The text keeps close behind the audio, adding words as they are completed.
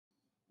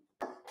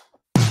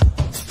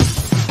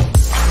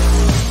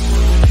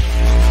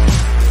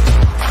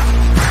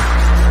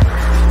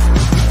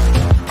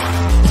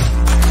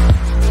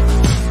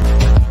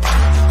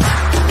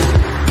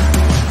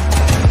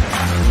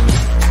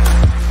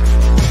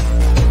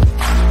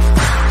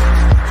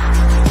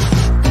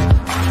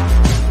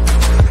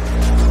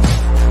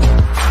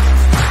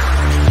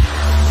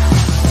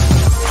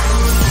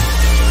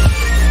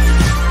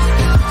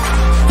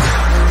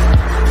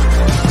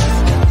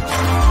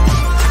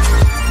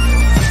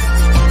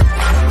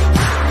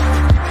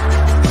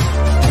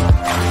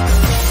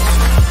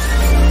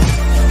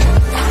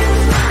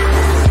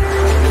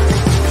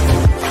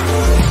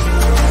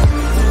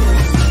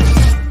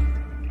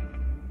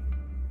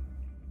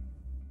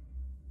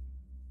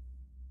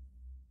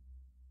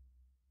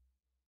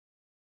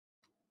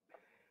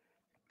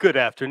Good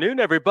afternoon,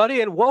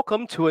 everybody, and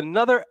welcome to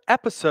another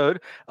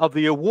episode of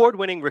the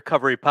award-winning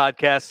recovery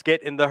podcast,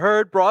 Get in the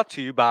Herd, brought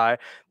to you by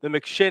the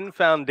McShin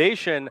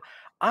Foundation.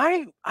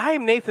 I'm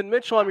Nathan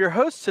Mitchell. I'm your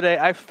host today.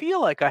 I feel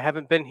like I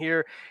haven't been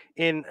here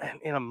in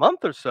a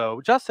month or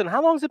so. Justin,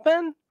 how long has it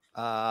been?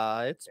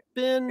 It's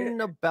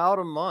been about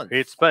a month.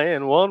 It's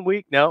been 1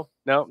 week. No.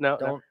 Don't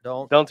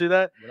do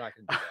that. We're not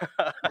gonna do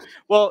that.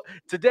 Well,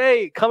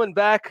 today, coming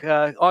back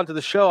onto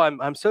the show,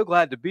 I'm so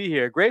glad to be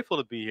here, grateful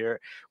to be here.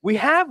 We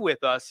have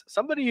with us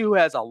somebody who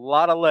has a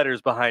lot of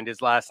letters behind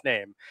his last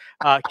name.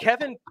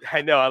 Kevin,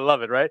 I know, I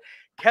love it, right?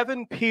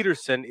 Kevin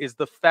Petersen is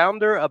the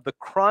founder of the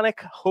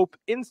Chronic Hope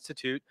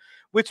Institute,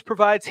 which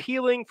provides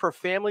healing for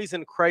families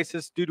in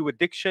crisis due to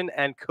addiction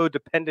and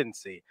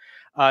codependency.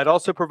 It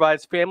also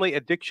provides family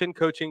addiction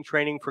coaching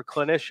training for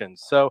clinicians.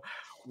 So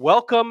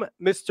welcome,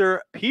 Mr.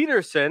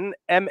 Petersen,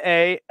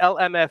 MA,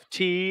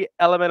 LMFT,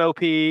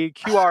 LMNOP,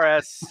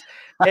 QRS,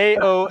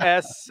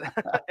 AOS,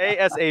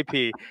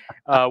 ASAP.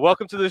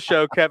 Welcome to the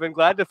show, Kevin.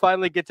 Glad to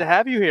finally get to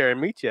have you here and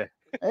meet you.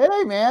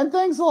 Hey, man,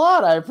 thanks a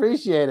lot. I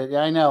appreciate it.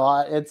 I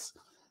know it's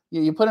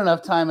you put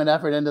enough time and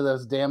effort into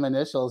those damn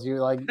initials. You're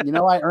like,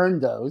 I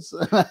earned those.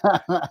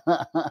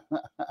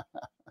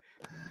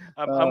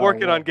 I'm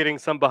working on getting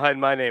some behind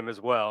my name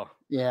as well.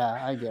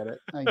 Yeah, I get it.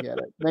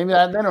 Maybe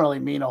that didn't really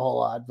mean a whole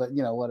lot, but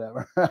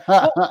whatever.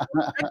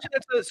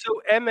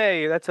 So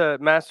MA, that's a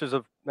master's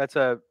of,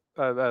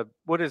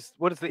 what is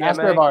the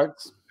Master MA? of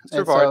Arts.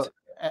 Master of Arts.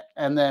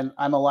 And then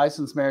I'm a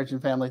licensed marriage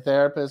and family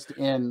therapist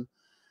in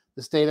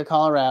the state of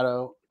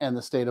Colorado and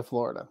the state of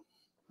Florida.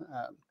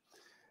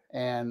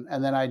 And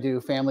then I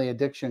do family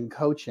addiction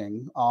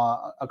coaching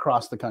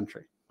across the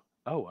country.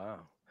 Oh, wow.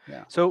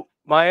 Yeah. So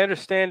my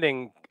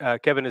understanding,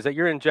 Kevin, is that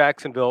you're in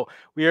Jacksonville.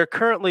 We are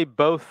currently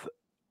both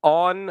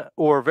on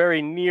or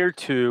very near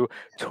to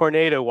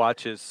tornado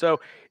watches. So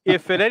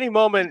if at any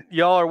moment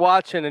y'all are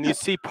watching and you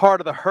see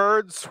part of the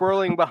herd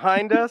swirling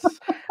behind us,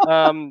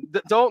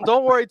 don't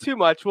worry too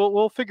much.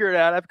 We'll figure it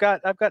out. I've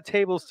got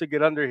tables to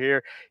get under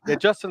here. Yeah,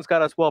 Justin's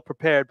got us well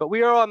prepared, but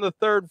we are on the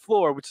third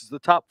floor, which is the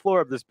top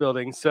floor of this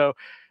building. So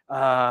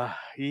there's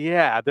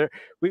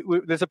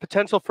a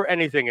potential for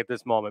anything at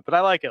this moment, but I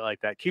like it like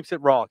that. Keeps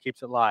it raw,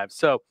 keeps it live.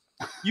 So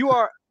you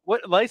are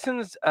what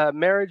licensed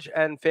marriage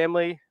and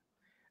family?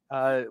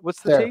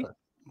 What's the T?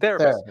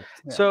 Therapist.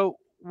 Yeah. So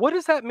what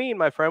does that mean,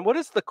 my friend? What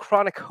is the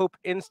Chronic Hope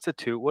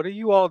Institute? What are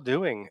you all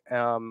doing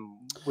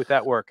with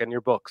that work and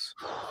your books?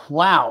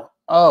 Wow.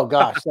 Oh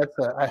gosh, that's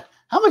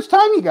how much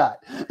time you got?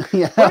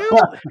 Yeah.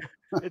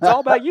 It's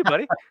all about you,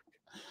 buddy.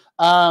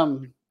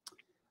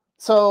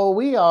 So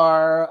we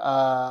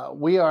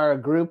are a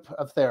group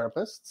of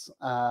therapists.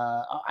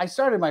 I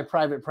started my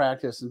private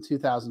practice in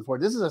 2004.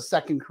 This is a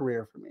second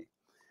career for me.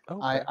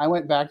 Okay. I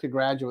went back to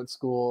graduate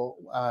school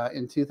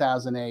in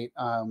 2008.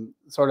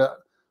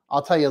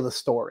 I'll tell you the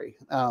story.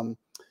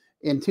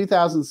 In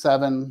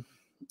 2007,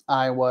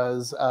 I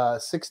was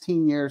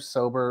 16 years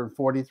sober,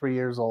 43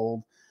 years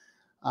old.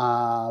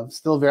 I'm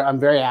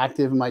very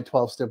active in my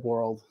 12-step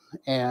world.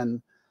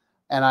 And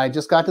I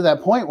just got to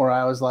that point where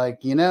I was like,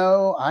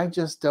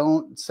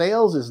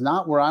 sales is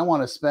not where I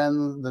want to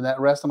spend the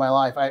rest of my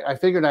life. I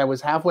figured I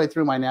was halfway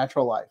through my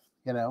natural life,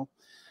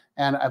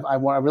 and I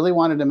really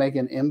wanted to make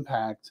an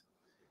impact.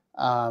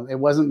 It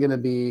wasn't going to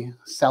be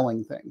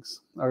selling things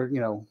or,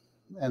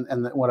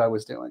 and what I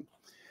was doing.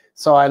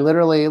 So I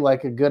literally,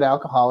 like a good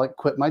alcoholic,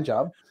 quit my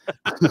job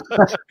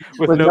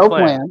with no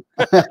plan.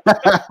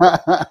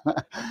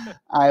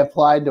 I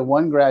applied to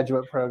one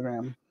graduate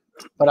program.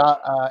 But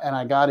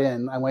I got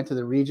in. I went to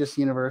the Regis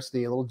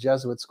University, a little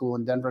Jesuit school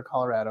in Denver,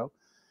 Colorado.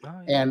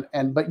 Oh, yeah.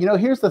 But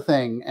here's the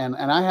thing. And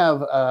I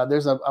have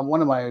there's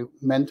one of my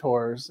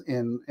mentors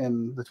in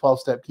the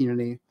 12-step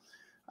community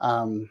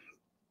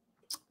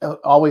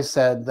always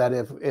said that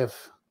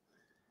if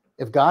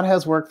God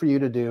has work for you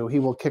to do, He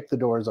will kick the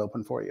doors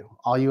open for you.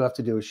 All you have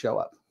to do is show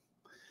up.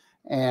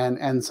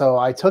 And so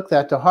I took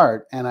that to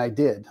heart, and I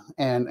did.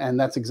 And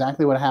that's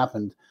exactly what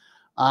happened.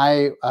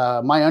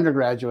 My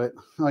undergraduate,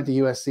 I went to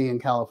USC in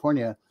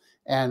California,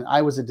 and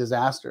I was a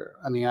disaster.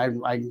 I mean,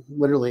 I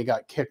literally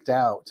got kicked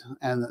out.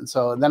 And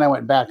so then I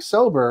went back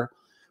sober,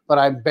 but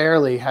I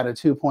barely had a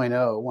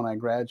 2.0 when I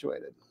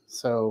graduated.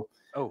 So,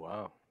 oh,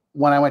 wow.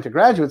 When I went to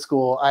graduate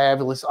school, I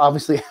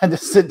obviously had to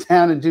sit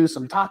down and do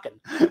some talking.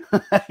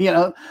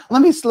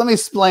 Let me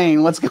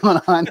explain what's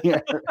going on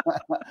here.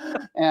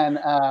 and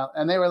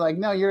they were like,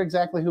 no, you're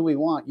exactly who we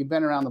want. You've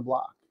been around the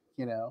block,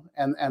 and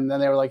then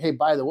they were like, hey,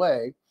 by the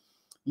way,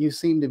 you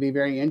seem to be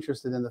very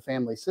interested in the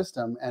family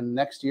system. And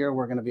next year,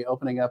 we're going to be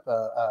opening up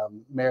a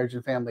marriage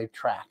and family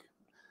track,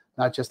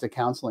 not just a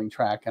counseling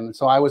track. And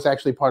so I was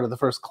actually part of the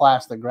first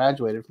class that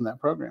graduated from that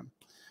program.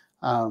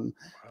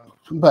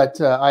 But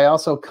I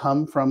also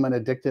come from an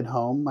addicted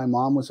home. My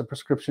mom was a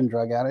prescription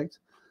drug addict.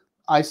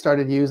 I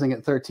started using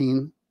at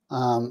 13.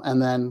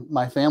 And then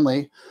my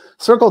family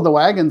circled the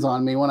wagons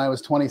on me when I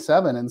was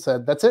 27 and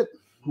said, that's it.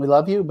 We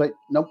love you, but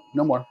nope,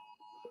 no more.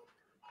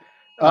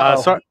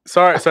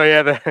 Sorry. So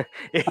yeah,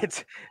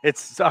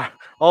 it's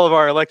all of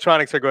our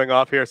electronics are going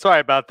off here. Sorry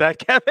about that,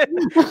 Kevin.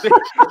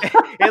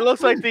 It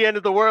looks like the end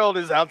of the world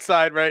is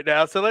outside right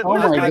now. So Oh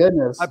my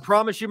goodness! I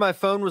promise you, my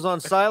phone was on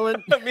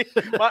silent.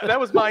 That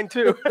was mine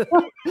too.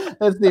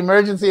 That's the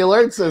emergency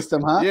alert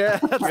system, huh? Yeah,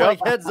 that's like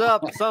heads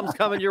up, something's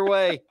coming your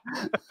way.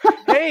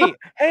 Hey,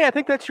 I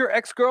think that's your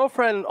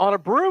ex-girlfriend on a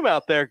broom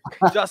out there,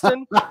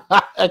 Justin.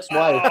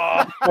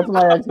 Ex-wife. That's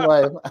my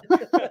ex-wife.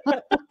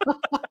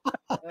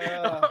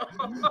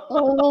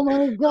 Oh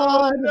my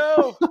God!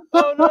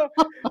 Oh no!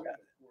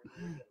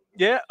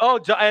 Yeah. Oh,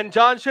 and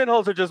John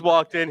Shinholzer just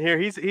walked in here.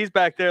 He's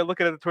back there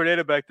looking at the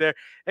tornado back there.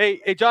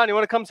 Hey, John, you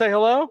want to come say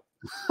hello?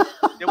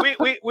 Yeah,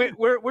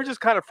 we're just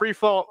kind of free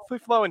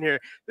flowing here.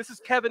 This is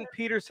Kevin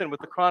Petersen with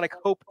the Chronic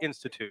Hope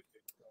Institute.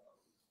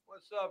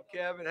 What's up,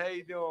 Kevin? How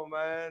you doing,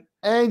 man?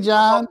 Hey,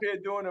 John. I'm up here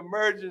doing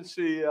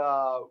emergency,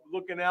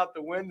 looking out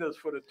the windows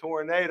for the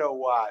tornado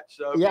watch.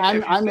 So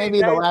yeah, I may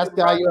be the last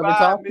guy you ever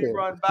talked to.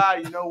 Run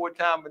by, you know what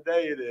time of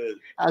day it is.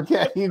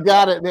 Okay, you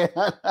got it, man.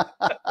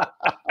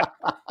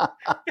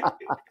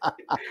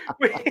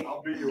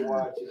 I'll be your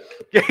watcher.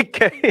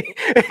 Okay.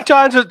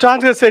 John's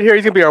gonna sit here.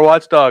 He's gonna be our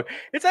watchdog.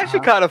 It's actually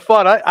kind of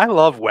fun. I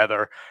love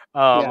weather.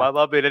 I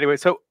love it anyway.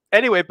 So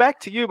anyway, back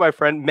to you, my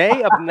friend. May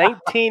of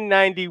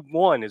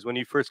 1991 is when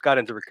you first got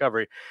into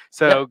recovery.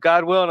 So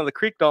God willing, and the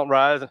creek don't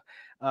rise.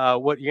 You're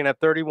gonna have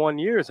 31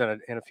 years in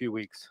a few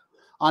weeks.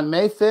 On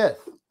May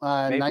 5th,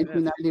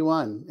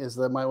 1991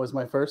 was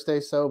my first day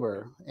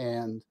sober,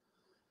 and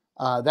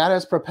that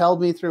has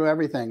propelled me through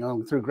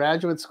everything, through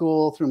graduate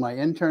school, through my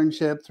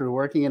internship, through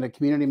working in a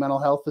community mental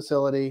health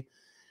facility,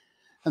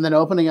 and then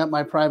opening up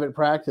my private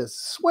practice,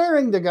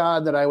 swearing to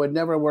God that I would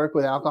never work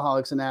with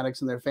alcoholics and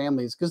addicts and their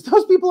families because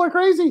those people are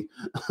crazy.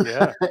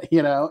 Yeah.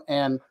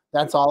 And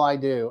that's all I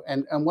do.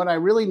 And what I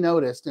really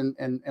noticed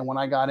and when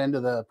I got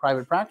into the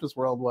private practice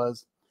world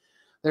was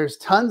there's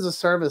tons of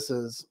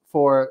services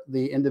for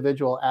the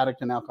individual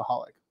addict and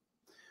alcoholic,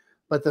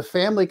 but the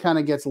family kind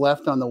of gets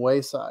left on the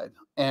wayside.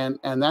 And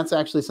that's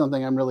actually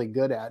something I'm really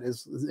good at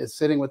is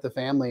sitting with the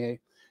family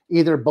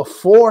either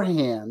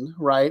beforehand,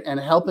 right,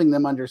 and helping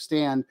them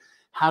understand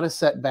how to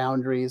set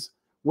boundaries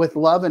with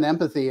love and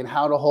empathy and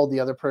how to hold the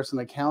other person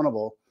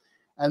accountable,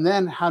 and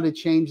then how to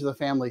change the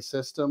family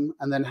system,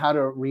 and then how to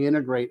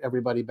reintegrate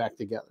everybody back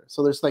together.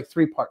 So there's like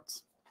 3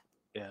 parts.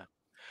 Yeah.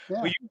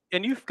 Well,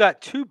 and you've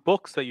got 2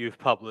 books that you've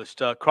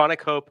published,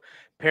 Chronic Hope,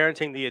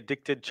 Parenting the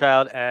Addicted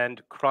Child,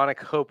 and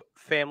Chronic Hope,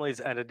 Families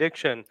and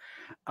Addiction.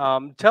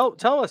 Tell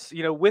us,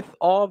 with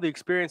all the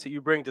experience that you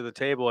bring to the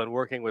table and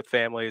working with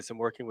families and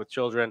working with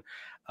children,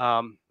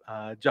 John,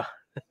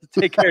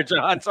 take care,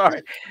 John.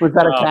 Sorry. Was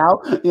that a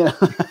cow? Yeah.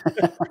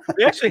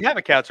 We actually have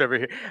a couch over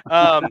here.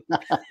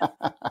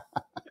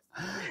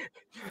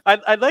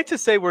 I'd like to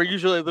say we're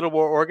usually a little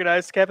more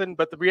organized, Kevin,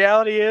 but the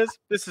reality is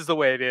this is the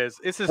way it is.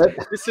 This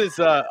is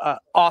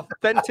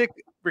authentic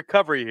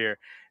recovery here.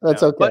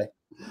 That's okay. But,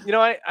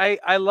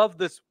 I love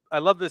this. I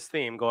love this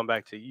theme. Going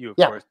back to you, of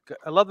course.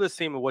 I love this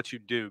theme of what you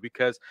do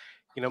because,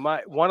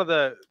 one of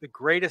the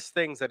greatest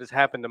things that has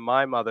happened to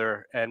my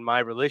mother and my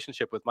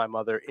relationship with my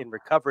mother in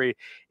recovery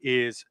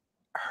is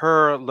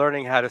her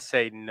learning how to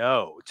say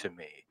no to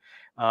me,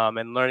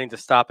 and learning to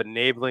stop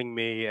enabling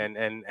me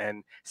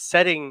and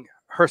setting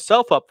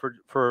herself up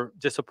for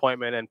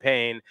disappointment and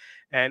pain,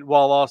 and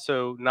while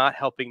also not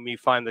helping me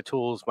find the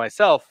tools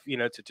myself,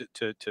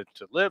 to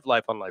live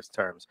life on life's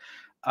terms.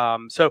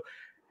 So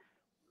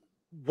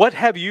what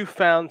have you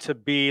found to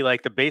be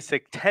like the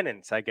basic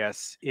tenets, I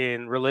guess,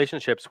 in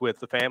relationships with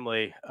the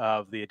family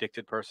of the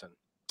addicted person?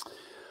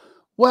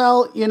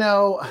 Well,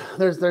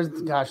 there's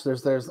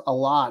a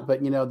lot, but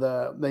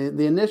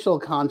the initial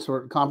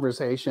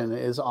conversation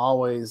is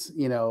always,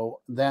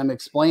 them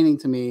explaining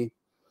to me,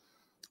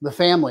 the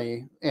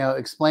family,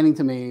 explaining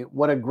to me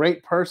what a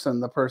great person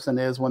the person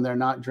is when they're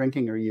not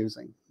drinking or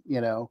using,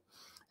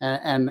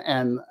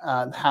 and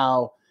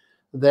how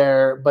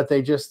but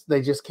they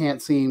just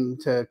can't seem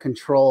to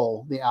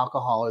control the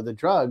alcohol or the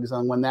drugs.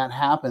 And when that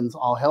happens,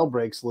 all hell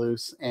breaks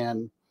loose.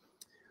 And,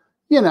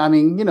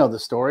 the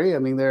story. I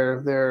mean,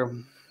 they're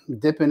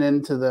dipping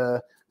into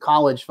the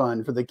college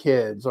fund for the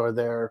kids, or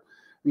they're,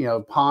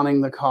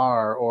 pawning the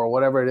car or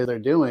whatever it is they're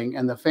doing.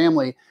 And the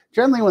family,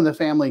 generally when the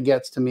family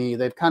gets to me,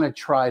 they've kind of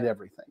tried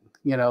everything.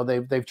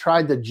 They've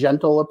tried the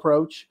gentle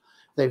approach.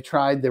 They've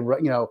tried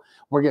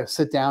we're going to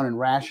sit down and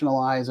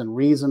rationalize and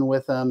reason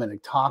with them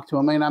and talk to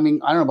them. I don't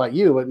know about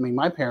you, but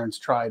my parents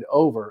tried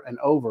over and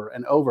over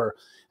and over.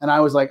 And I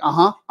was like,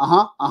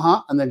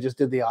 and then just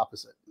did the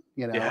opposite,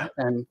 Yeah.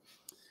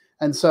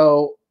 And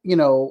so,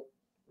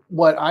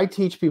 what I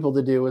teach people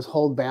to do is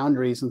hold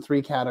boundaries in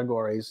 3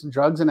 categories: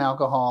 drugs and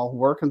alcohol,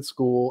 work and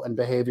school, and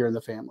behavior in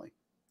the family.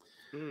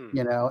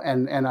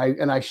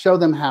 And I show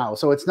them how.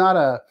 So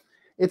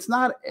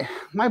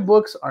my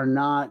books are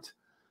not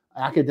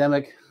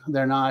academic.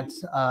 They're not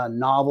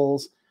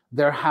novels.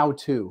 They're how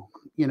to.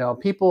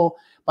 People,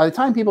 by the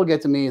time people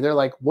get to me, they're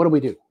like, what do we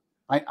do?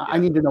 I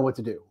need to know what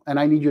to do. And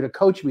I need you to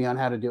coach me on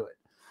how to do it.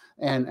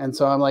 And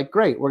so I'm like,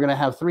 great, we're going to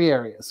have 3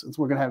 areas.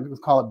 We're going to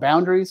have, call it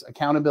boundaries,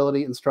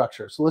 accountability, and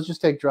structure. So let's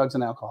just take drugs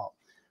and alcohol.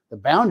 The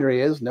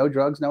boundary is no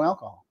drugs, no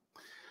alcohol.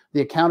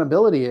 The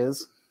accountability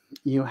is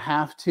you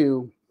have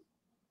to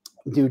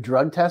do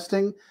drug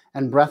testing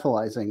and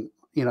breathalyzing,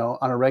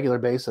 on a regular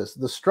basis.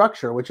 The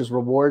structure, which is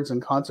rewards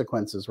and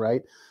consequences,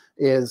 right,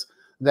 is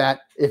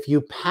that if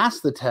you pass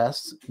the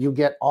tests, you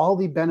get all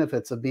the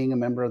benefits of being a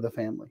member of the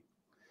family.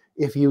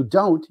 If you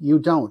don't, you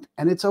don't.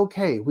 And it's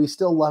okay. We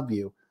still love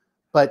you,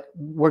 but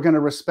we're going to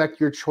respect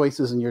your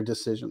choices and your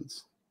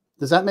decisions.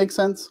 Does that make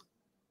sense?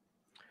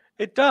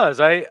 It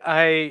does.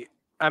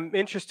 I'm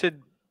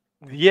interested.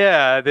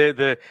 Yeah,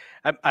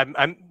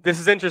 this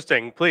is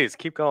interesting. Please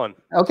keep going.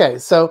 Okay,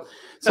 so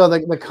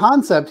the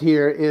concept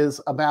here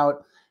is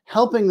about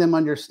helping them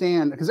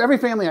understand, because every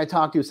family I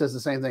talk to says the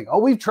same thing. Oh,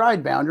 we've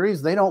tried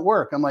boundaries, they don't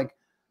work. I'm like,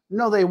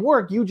 no, they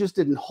work. You just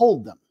didn't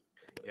hold them.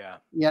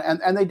 Yeah,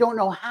 and they don't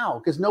know how,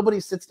 because nobody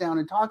sits down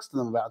and talks to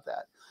them about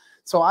that.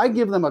 So I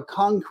give them a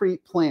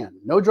concrete plan.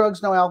 No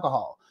drugs, no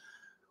alcohol.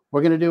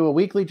 We're going to do a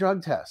weekly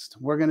drug test.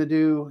 We're going to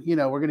do,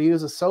 we're going to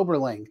use a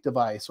SoberLink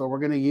device, or we're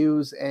going to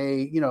use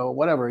a,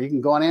 whatever. You can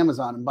go on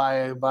Amazon and buy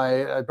a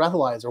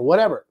breathalyzer or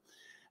whatever.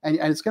 And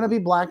it's going to be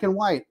black and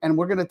white. And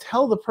we're going to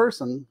tell the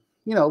person,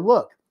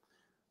 look,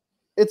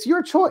 it's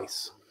your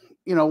choice,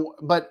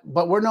 but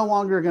we're no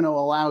longer going to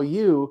allow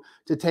you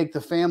to take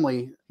the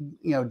family,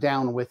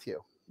 down with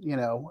you,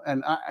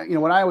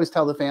 and what I always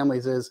tell the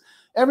families is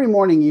every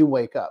morning you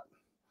wake up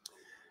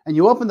and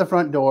you open the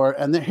front door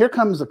and then here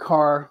comes the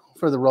car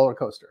for the roller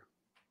coaster,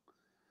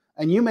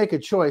 and you make a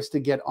choice to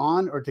get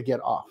on or to get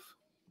off.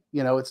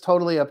 It's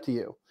totally up to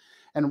you.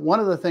 And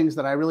one of the things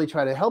that I really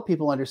try to help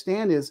people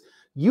understand is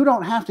you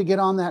don't have to get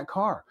on that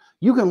car.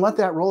 You can let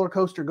that roller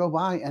coaster go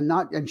by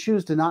and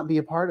choose to not be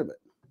a part of it.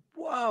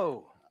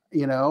 Whoa.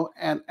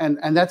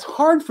 And that's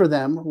hard for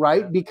them,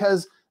 right? Yeah.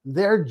 Because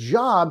their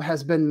job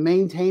has been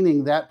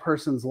maintaining that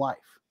person's life.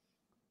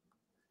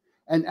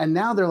 And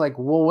now they're like,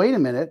 well, wait a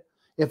minute.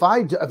 If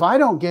I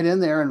don't get in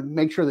there and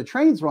make sure the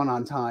trains run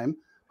on time,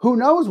 who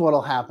knows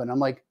what'll happen? I'm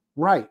like,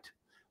 right.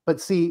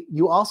 But see,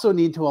 you also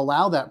need to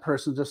allow that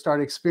person to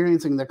start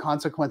experiencing the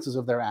consequences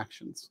of their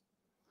actions.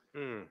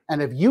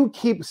 And if you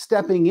keep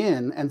stepping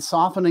in and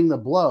softening the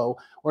blow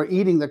or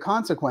eating the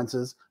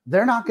consequences,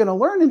 they're not going to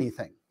learn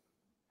anything.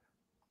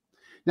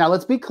 Now,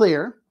 let's be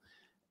clear.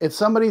 If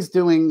somebody's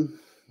doing,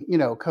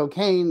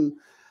 cocaine,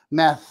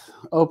 meth,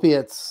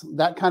 opiates,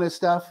 that kind of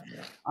stuff,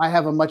 I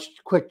have a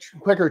much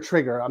quicker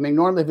trigger. I mean,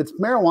 normally if it's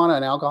marijuana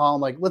and alcohol,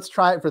 I'm like, let's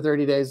try it for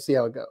 30 days and see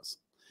how it goes.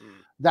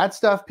 That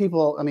stuff,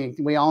 people, I mean,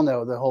 we all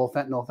know the whole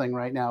fentanyl thing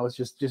right now is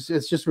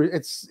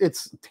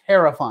it's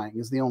terrifying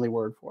is the only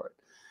word for it.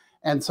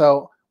 And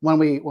so when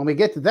we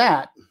get to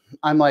that,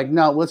 I'm like,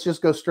 no, let's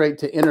just go straight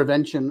to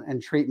intervention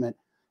and treatment.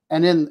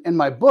 And in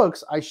my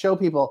books, I show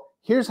people,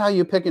 here's how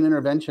you pick an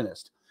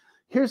interventionist.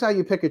 Here's how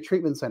you pick a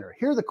treatment center.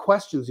 Here are the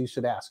questions you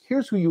should ask.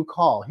 Here's who you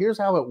call. Here's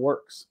how it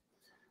works.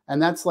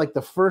 And that's like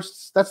the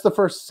first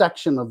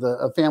section of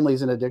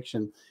families in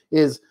addiction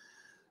is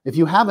if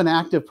you have an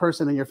active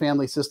person in your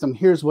family system,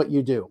 here's what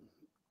you do.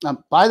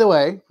 By the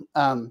way,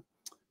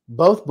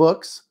 both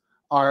books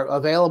are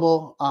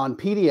available on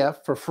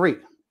PDF for free.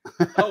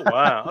 Oh,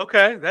 wow.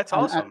 Okay. That's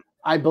awesome.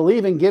 I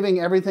believe in giving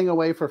everything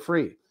away for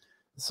free.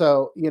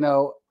 So,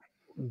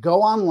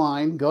 go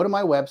online, go to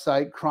my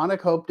website,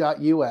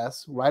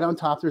 chronichope.us. Right on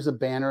top, there's a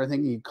banner. I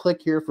think you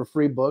click here for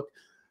free book.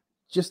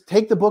 Just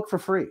take the book for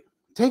free.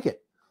 Take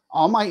it.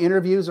 All my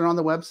interviews are on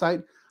the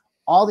website.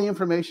 All the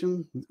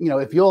information,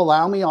 if you'll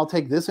allow me, I'll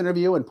take this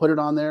interview and put it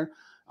on there.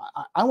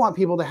 I want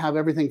people to have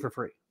everything for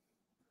free.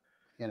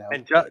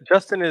 And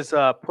Justin is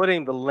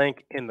putting the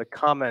link in the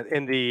comment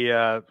in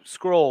the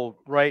scroll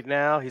right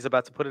now. He's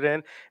about to put it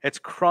in. It's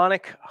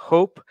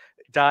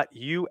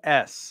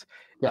chronichope.us.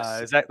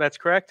 Yes. That's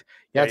correct?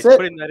 Yeah, that's he's it.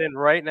 Putting that in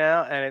right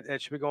now, and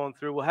it should be going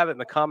through. We'll have it in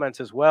the comments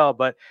as well.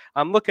 But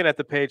I'm looking at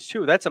the page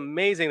too. That's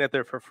amazing that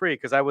they're for free,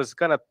 because I was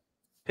gonna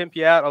pimp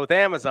you out with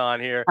Amazon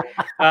here,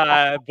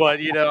 but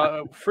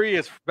free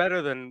is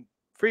better than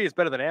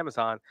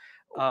Amazon.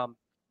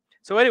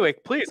 So anyway,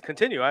 please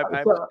continue.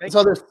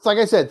 So there's, like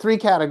I said, 3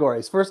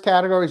 categories. First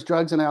category is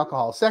drugs and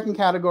alcohol. Second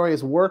category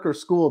is work or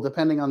school,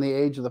 depending on the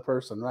age of the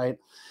person, right?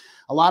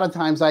 A lot of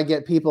times I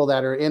get people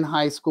that are in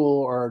high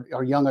school or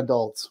young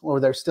adults,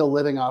 or they're still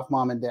living off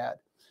mom and dad.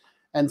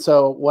 And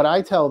so what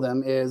I tell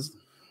them is,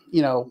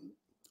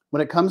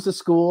 when it comes to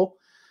school,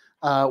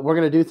 we're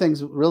going to do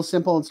things real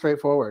simple and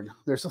straightforward.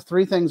 There's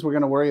 3 things we're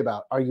going to worry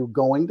about. Are you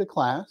going to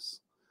class?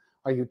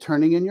 Are you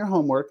turning in your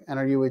homework? And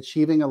are you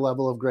achieving a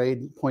level of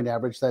grade point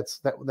average that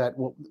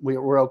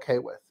we're okay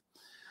with?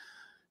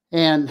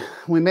 And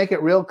we make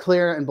it real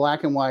clear in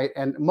black and white.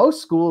 And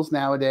most schools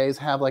nowadays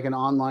have like an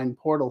online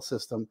portal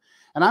system.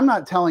 And I'm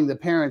not telling the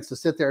parents to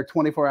sit there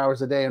 24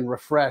 hours a day and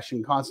refresh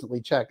and constantly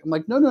check. I'm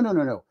like,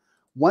 no.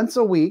 Once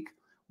a week,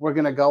 we're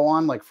going to go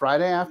on like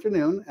Friday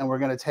afternoon, and we're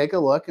going to take a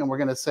look, and we're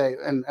going to say,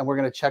 and we're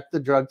going to check the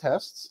drug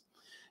tests.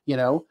 You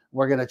know,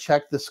 we're going to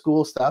check the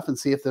school stuff and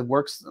see if the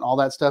work's all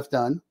that stuff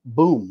done.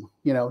 Boom,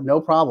 you know,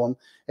 no problem.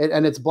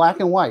 And it's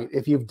black and white.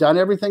 If you've done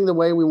everything the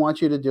way we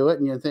want you to do it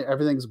and you think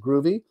everything's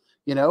groovy,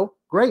 you know,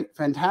 great,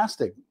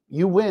 fantastic.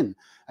 You win.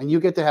 And you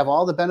get to have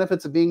all the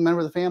benefits of being a member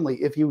of the family.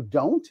 If you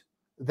don't,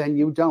 then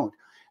you don't.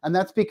 And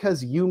that's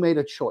because you made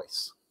a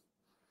choice.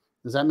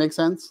 Does that make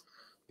sense?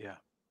 Yeah.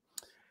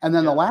 And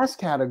then the last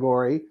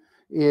category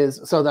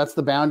is, so that's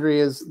the boundary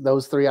is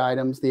those 3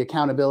 items. The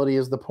accountability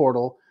is the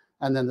portal.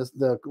 And then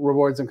the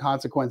rewards and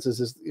consequences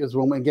is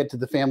when we get to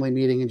the family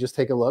meeting and just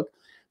take a look.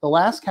 The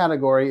last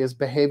category is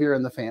behavior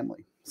in the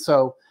family.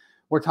 So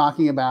we're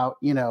talking about,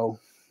 you know,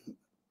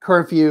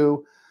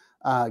 curfew,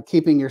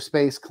 keeping your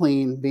space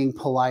clean, being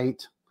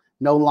polite,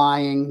 no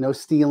lying, no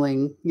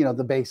stealing, you know,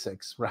 the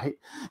basics, right?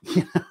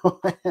 You know,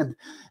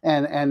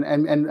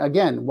 and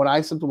again, what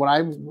I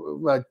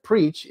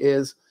preach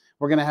is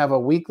we're going to have a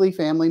weekly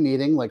family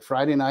meeting, like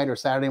Friday night or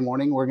Saturday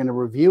morning. We're going to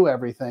review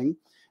everything,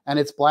 and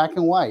it's black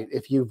and white.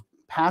 If you've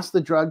passed the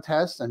drug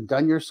test and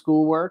done your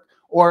schoolwork,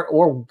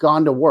 or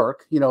gone to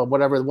work, you know,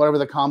 whatever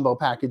the combo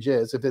package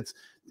is. If it's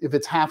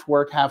half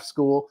work, half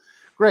school,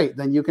 great.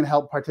 Then you can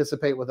help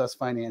participate with us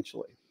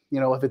financially. You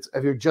know,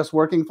 if you're just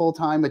working full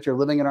time, but you're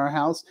living in our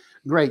house,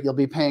 great. You'll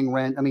be paying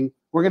rent. I mean,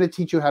 we're going to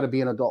teach you how to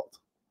be an adult,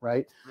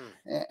 right?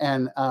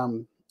 And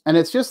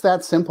it's just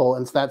that simple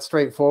and it's that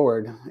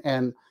straightforward.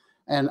 And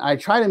I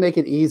try to make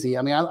it easy.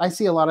 I mean, I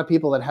see a lot of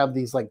people that have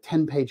these like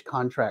 10-page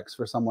contracts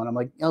for someone. I'm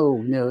like,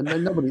 oh no,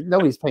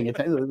 nobody's paying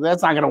attention.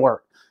 That's not going to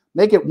work.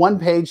 Make it 1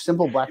 page,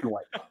 simple, black and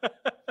white.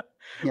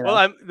 You know?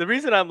 Well, the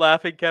reason I'm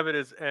laughing, Kevin,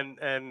 is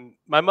and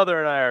my mother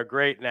and I are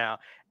great now.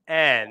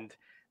 And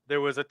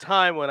there was a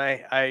time when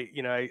I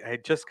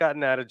had just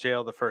gotten out of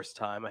jail the first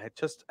time. I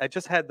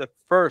just had the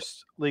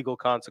first legal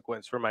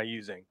consequence for my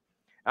using.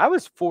 I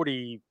was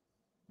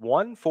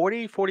 41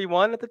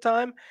 at the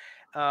time.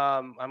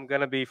 I'm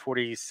gonna be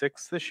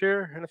 46 this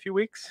year in a few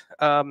weeks.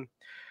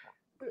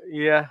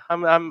 Yeah,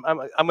 I'm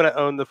gonna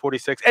own the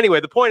 46.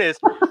 Anyway, the point is,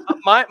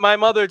 my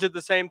mother did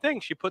the same thing.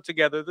 She put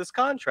together this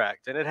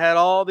contract, and it had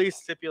all these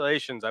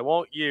stipulations I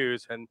won't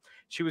use, and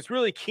she was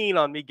really keen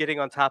on me getting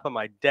on top of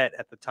my debt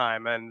at the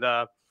time, and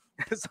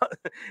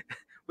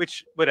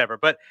which whatever.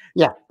 But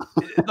yeah,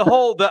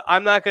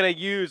 I'm not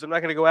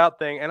gonna go out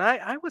thing, and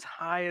I was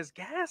high as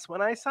gas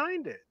when I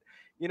signed it,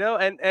 you know,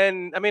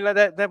 and I mean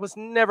that was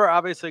never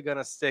obviously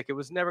gonna stick. It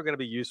was never gonna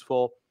be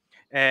useful.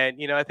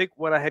 And, you know, I think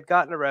when I had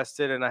gotten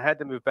arrested and I had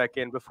to move back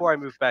in, before I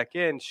moved back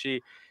in,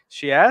 she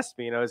asked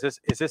me, you know, is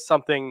this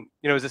something,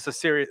 you know, is this a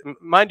serious,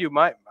 mind you,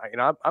 you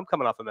know, I'm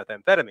coming off of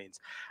methamphetamines.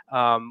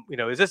 You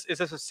know, is this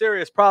a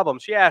serious problem?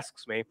 She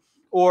asks me,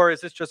 or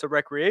is this just a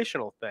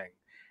recreational thing?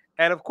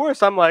 And of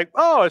course I'm like,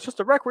 oh, it's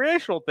just a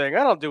recreational thing.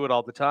 I don't do it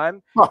all the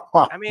time.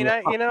 I mean,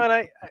 you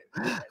know,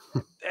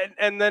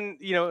 and then,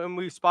 you know, and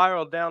we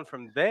spiraled down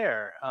from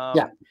there.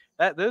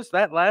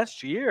 That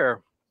last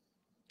year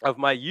of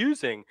my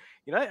using,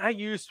 you know, I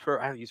used for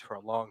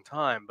a long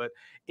time, but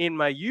in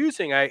my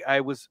using,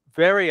 I was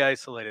very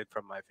isolated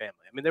from my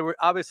family. I mean, there were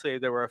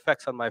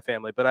effects on my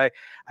family, but I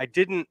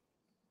didn't.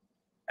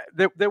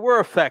 There were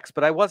effects,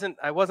 but I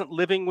wasn't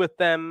living with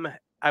them.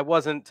 I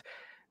was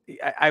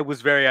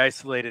very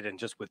isolated and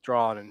just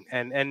withdrawn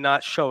and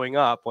not showing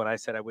up when I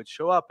said I would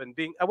show up, and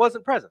I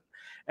wasn't present.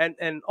 And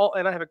I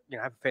have I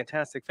have a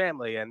fantastic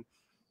family, and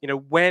you know,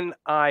 when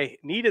I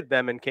needed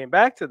them and came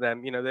back to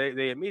them, you know,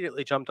 they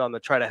immediately jumped on the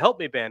try to help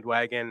me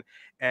bandwagon,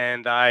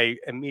 and I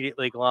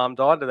immediately glommed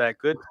onto that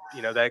good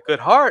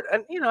heart,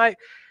 and you know,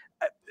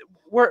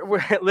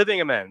 we're living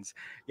amends,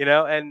 you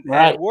know, and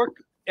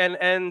work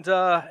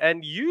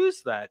and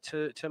use that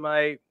to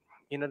my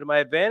to my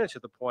advantage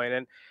at the point.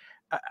 And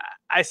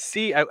I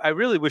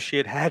really wish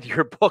she had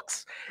your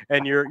books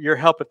and your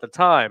help at the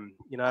time.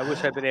 You know, I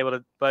wish I'd been able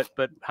to, but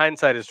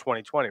hindsight is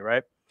 2020,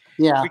 right?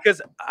 Yeah.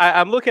 Because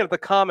I'm looking at the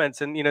comments,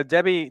 and you know,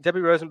 Debbie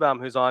Rosenbaum,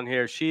 who's on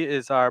here, she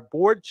is our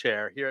board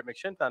chair here at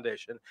McShin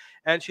Foundation,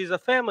 and she's a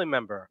family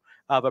member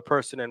of a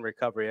person in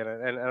recovery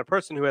and a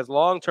person who has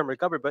long-term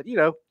recovery, but you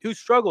know, who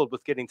struggled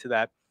with getting to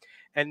that,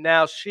 and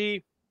now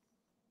she.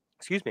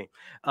 Excuse me.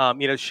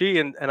 You know, she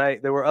and I,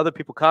 there were other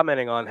people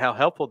commenting on how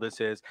helpful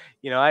this is.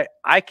 You know,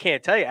 I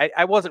can't tell you,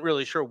 I wasn't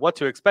really sure what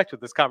to expect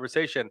with this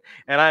conversation.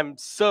 And I'm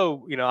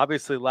so, you know,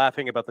 obviously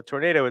laughing about the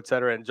tornado, et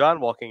cetera, and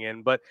John walking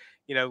in. But,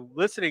 you know,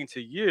 listening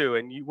to you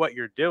and what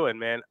you're doing,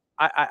 man,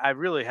 I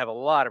really have a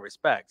lot of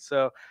respect.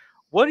 So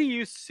what do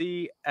you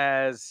see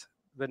as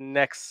the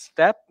next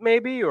step,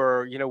 maybe?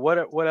 Or, you know,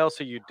 what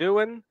else are you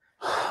doing?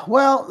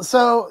 Well,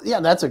 so yeah,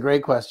 that's a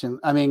great question.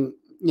 I mean,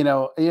 you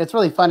know, it's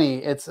really funny.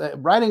 It's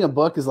writing a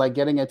book is like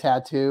getting a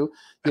tattoo.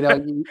 You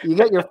know, you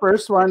get your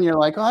first one, you're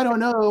like, oh, I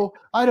don't know.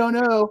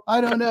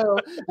 And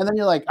then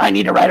you're like, I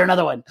need to write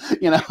another one,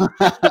 you know.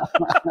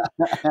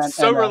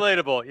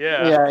 Relatable.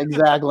 Yeah. Yeah,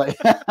 exactly.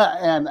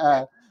 And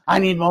I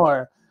need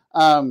more.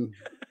 I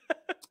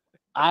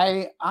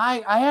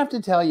have to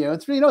tell you,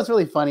 it's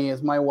really funny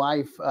is my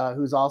wife,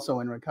 who's also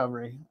in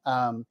recovery.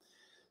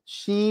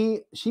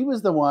 she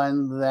was the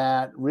one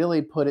that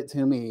really put it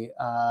to me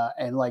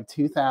in like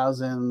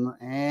 2000,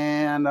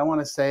 and I want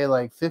to say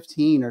like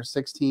 15 or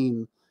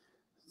 16.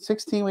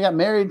 We got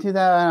married in 2000.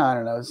 I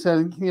don't know.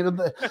 So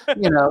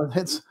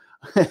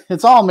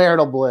it's all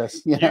marital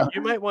bliss.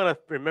 You might want to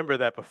remember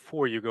that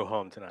before you go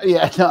home tonight.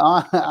 Yeah,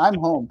 no, I'm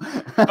home.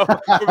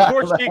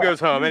 Before she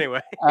goes home,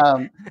 anyway.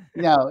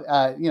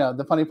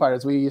 The funny part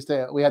is we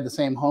had the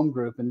same home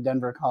group in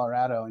Denver,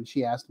 Colorado, and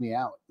she asked me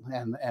out,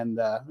 and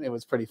it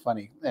was pretty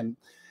funny. And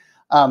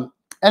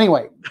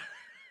anyway,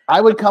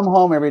 I would come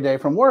home every day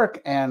from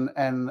work, and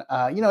in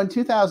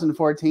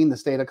 2014, the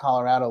state of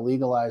Colorado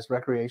legalized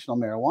recreational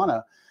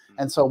marijuana.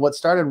 And so what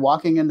started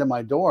walking into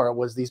my door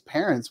was these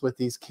parents with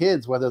these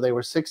kids, whether they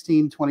were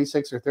 16,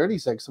 26, or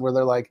 36, where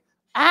they're like,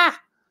 what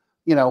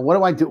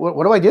do I do?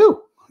 What do I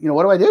do?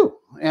 What do I do?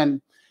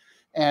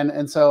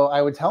 And so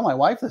I would tell my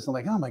wife this. I'm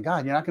like, oh my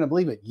God, you're not going to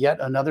believe it. Yet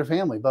another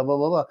family, blah, blah,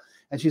 blah, blah.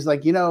 And she's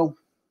like,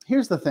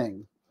 here's the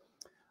thing.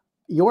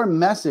 Your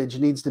message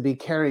needs to be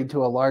carried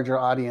to a larger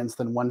audience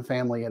than one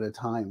family at a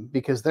time,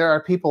 because there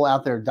are people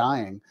out there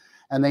dying,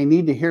 and they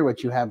need to hear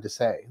what you have to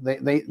say.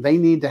 They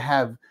need to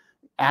have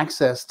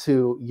access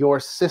to your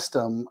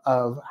system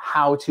of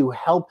how to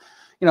help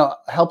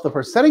the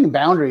person. Setting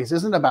boundaries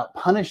isn't about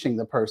punishing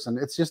the person.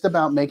 It's just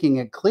about making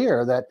it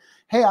clear that,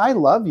 hey, I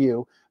love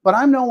you, but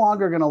I'm no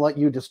longer going to let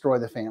you destroy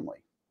the family,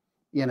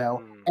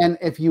 and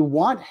if you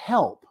want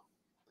help,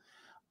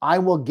 I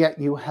will get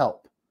you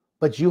help,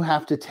 but you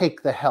have to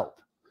take the help.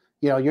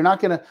 I'm not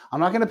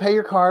going to pay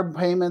your car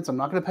payments. I'm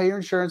not going to pay your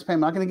insurance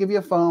payment. I'm not going to give you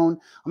a phone.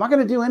 I'm not going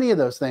to do any of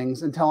those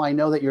things until I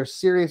know that you're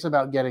serious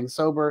about getting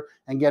sober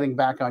and getting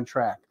back on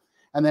track.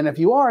 And then if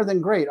you are,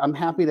 then great. I'm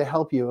happy to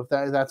help you if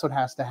that's what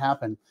has to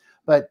happen.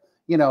 But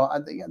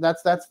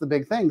that's the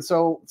big thing.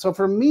 So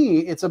for me,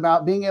 it's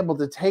about being able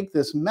to take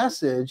this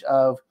message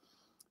of,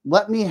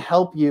 let me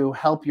help you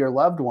help your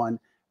loved one.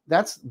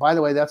 By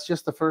the way, that's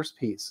just the first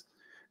piece.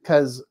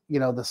 Because,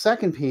 the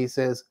second piece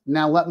is,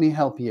 now let me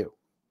help you.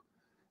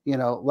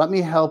 Let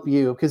me help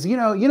you. Because,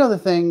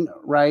 the thing,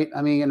 right?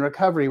 I mean, in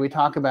recovery, we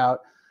talk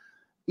about,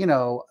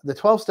 the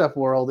 12-step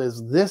world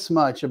is this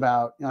much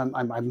about,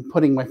 I'm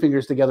putting my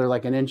fingers together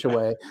like an inch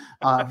away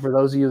for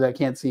those of you that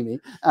can't see me,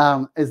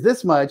 is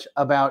this much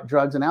about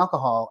drugs and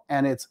alcohol.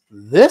 And it's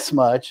this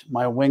much,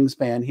 my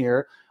wingspan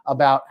here,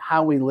 about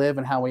how we live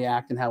and how we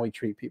act and how we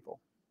treat people,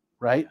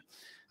 right?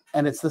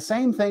 And it's the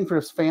same thing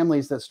for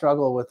families that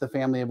struggle with the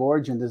family of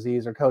origin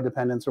disease or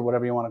codependence or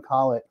whatever you want to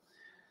call it.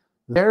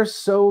 They're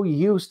so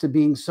used to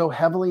being so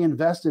heavily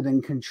invested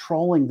in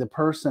controlling the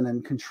person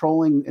and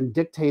controlling and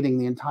dictating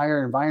the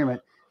entire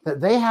environment that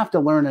they have to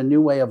learn a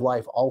new way of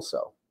life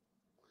also.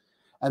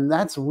 And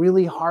that's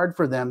really hard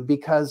for them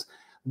because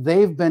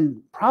they've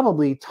been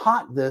probably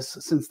taught this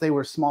since they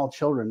were small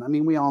children. I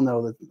mean, we all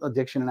know that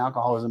addiction and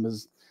alcoholism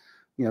is,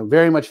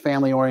 very much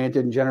family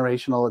oriented and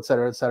generational, et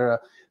cetera, et cetera.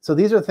 So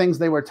these are things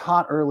they were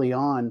taught early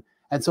on.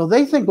 And so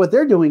they think what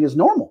they're doing is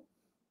normal.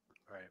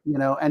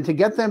 And to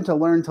get them to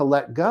learn to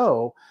let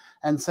go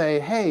and say,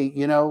 hey,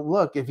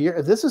 look, if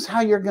this is how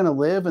you're going to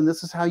live and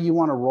this is how you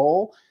want to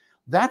roll,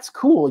 that's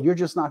cool. You're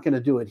just not going to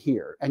do it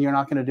here. And you're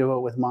not going to do it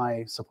with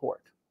my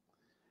support.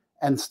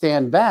 And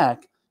stand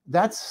back.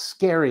 That's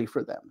scary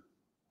for them.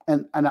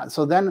 And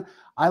so then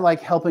I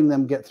like helping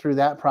them get through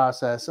that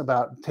process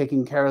about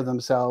taking care of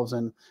themselves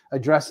and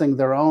addressing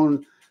their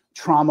own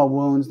trauma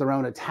wounds, their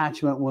own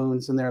attachment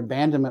wounds, and their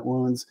abandonment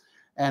wounds.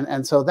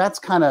 And so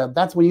that's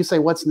when you say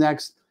what's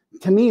next.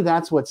 To me,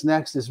 that's what's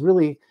next, is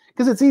really,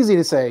 because it's easy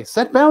to say,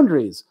 set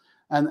boundaries.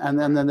 And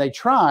then they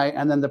try,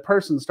 and then the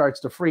person starts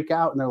to freak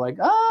out and they're like,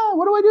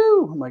 what do I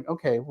do? I'm like,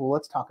 okay, well,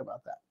 let's talk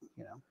about that.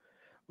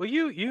 Well,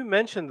 you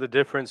mentioned the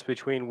difference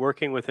between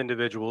working with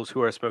individuals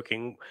who are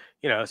smoking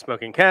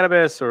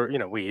cannabis or,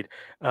 weed,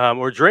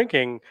 or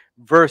drinking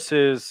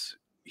versus,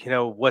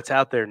 what's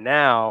out there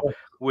now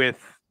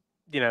with,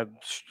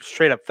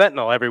 straight up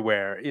fentanyl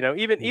everywhere,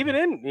 even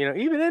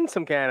in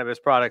some cannabis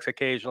products,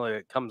 occasionally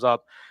it comes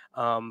up.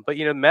 But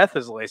meth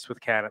is laced with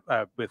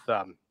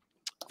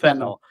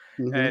fentanyl,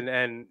 Mm-hmm.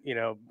 and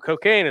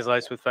cocaine is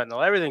laced with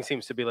fentanyl. Everything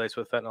seems to be laced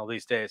with fentanyl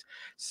these days.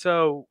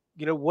 So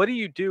what do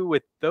you do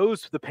with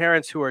the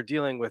parents who are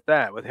dealing with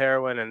that, with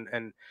heroin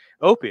and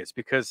opiates?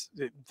 Because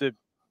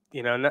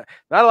not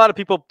a lot of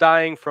people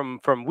dying from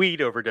weed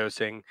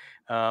overdosing,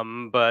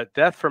 but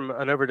death from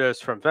an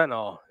overdose from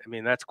fentanyl, I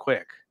mean, that's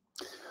quick.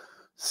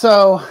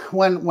 So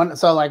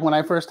when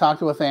I first talk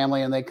to a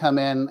family and they come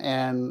in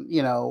and,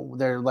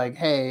 they're like,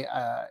 hey,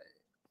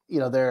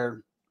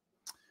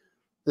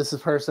 this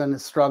person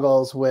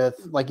struggles with,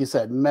 like you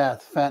said,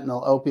 meth,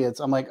 fentanyl, opiates.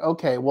 I'm like,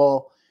 okay,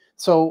 well,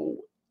 so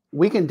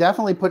we can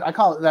definitely I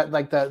call it that,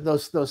 like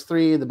those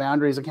three, the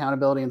boundaries,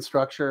 accountability, and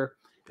structure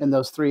in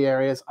those three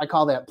areas. I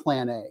call that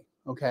plan A.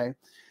 Okay.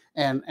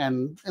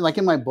 And like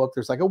in my book,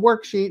 there's like a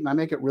worksheet and I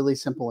make it really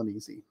simple and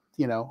easy,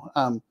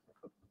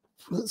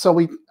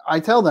 So I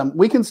tell them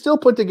we can still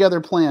put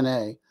together plan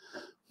A,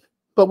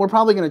 but we're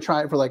probably going to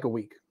try it for like a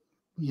week,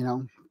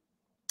 And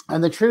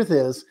the truth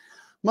is,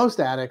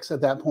 most addicts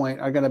at that point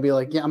are going to be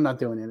like, yeah, I'm not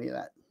doing any of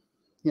that.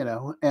 you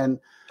know, and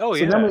Oh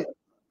so yeah. then we,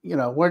 you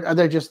know,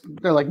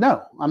 they're like,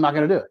 no, I'm not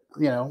going to do it,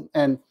 you know,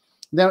 and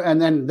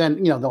then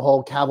you know the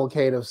whole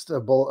cavalcade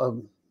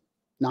of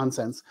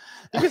nonsense.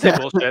 You can say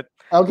bullshit.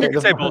 Okay, You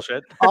can say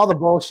bullshit. all the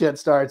bullshit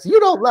starts. You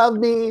don't love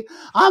me.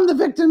 I'm the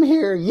victim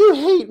here. You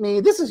hate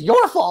me. This is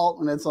your fault.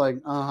 And it's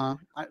like,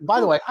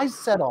 by the way, I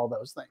said all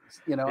those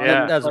things, you know.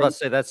 Yeah. I was about to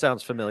say that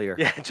sounds familiar.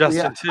 Yeah,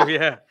 Justin too.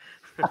 Yeah.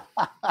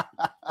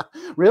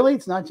 Really,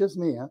 it's not just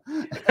me, huh?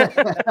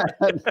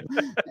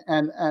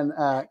 and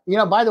you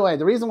know, by the way,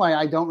 the reason why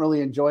I don't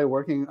really enjoy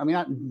working, I mean,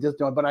 not just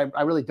doing, but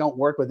I really don't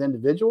work with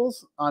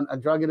individuals on a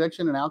drug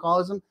addiction and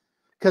alcoholism,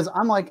 because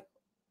I'm like,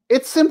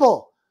 it's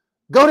simple.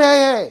 Go to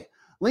AA.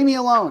 Leave me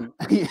alone.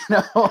 You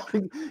know,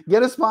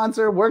 get a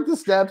sponsor, work the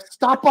steps,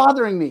 stop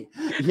bothering me.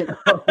 You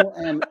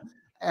know,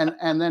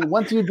 and then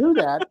once you do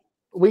that,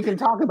 we can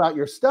talk about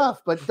your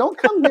stuff, but don't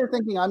come here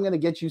thinking I'm going to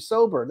get you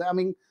sober. I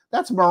mean,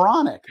 that's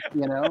moronic,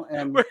 you know.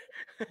 And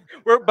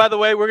by the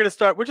way, we're just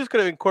going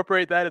to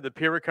incorporate that in the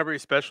peer recovery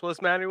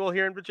specialist manual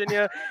here in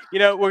Virginia. You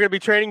know, we're going to be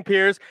training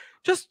peers.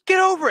 Just get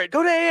over it.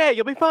 Go to AA.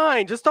 You'll be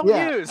fine. Just don't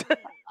use.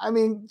 I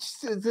mean,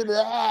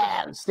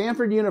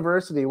 Stanford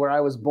University, where I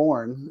was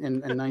born in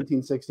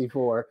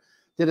 1964,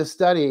 did a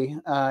study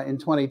in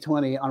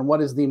 2020 on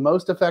what is the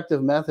most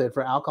effective method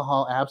for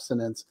alcohol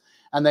abstinence.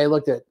 And they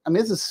looked at, I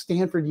mean, this is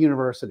Stanford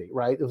University,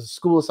 right? It was a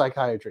school of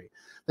psychiatry.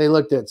 They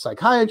looked at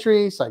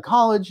psychiatry,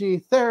 psychology,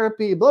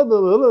 therapy, blah, blah,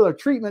 blah, blah,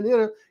 treatment. You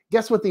know,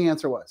 guess what the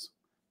answer was?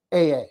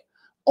 AA.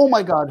 Oh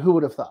my God, who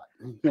would have thought?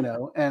 You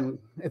know, and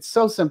it's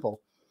so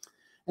simple.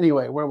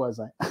 Anyway, where was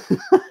I?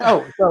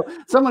 Oh, so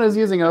someone is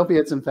using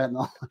opiates and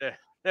fentanyl.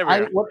 There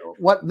we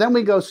go. Then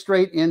we go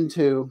straight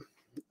into,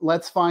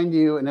 let's find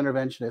you an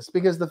interventionist,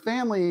 because the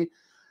family,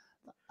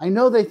 I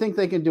know they think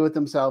they can do it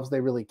themselves.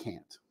 They really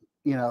can't.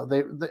 You know,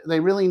 they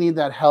really need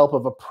that help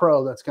of a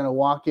pro that's going to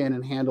walk in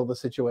and handle the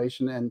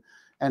situation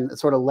and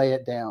sort of lay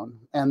it down.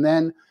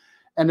 And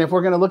if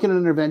we're going to look at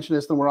an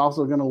interventionist, then we're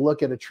also going to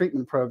look at a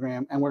treatment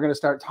program, and we're going to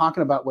start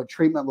talking about what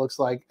treatment looks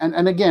like.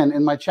 And again,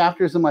 in my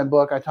chapters in my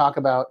book, I talk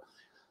about,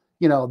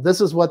 you know, this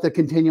is what the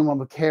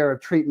continuum of care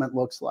of treatment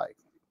looks like.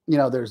 You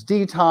know, there's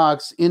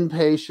detox,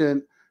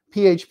 inpatient,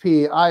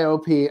 PHP,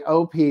 IOP,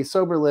 OP,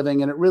 sober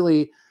living, and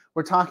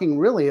we're talking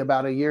really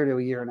about a year to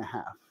a year and a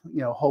half,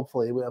 you know,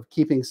 hopefully, of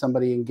keeping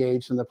somebody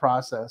engaged in the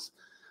process.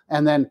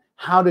 And then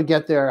how to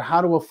get there,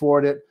 how to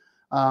afford it.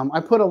 I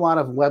put a lot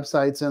of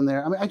websites in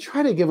there. I mean, I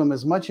try to give them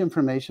as much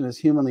information as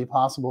humanly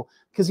possible,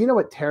 because you know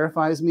what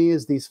terrifies me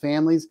is these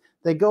families,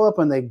 they go up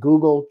and they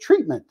Google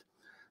treatment,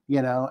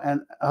 you know,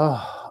 and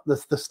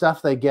the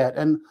stuff they get.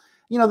 And,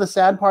 you know, the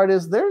sad part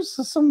is there's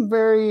some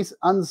very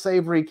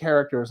unsavory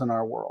characters in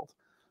our world,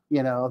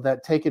 you know,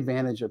 that take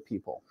advantage of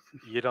people.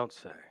 You don't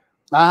say.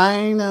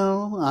 I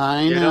know.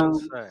 You don't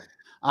say.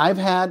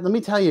 Let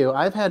me tell you,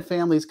 I've had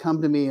families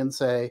come to me and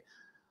say,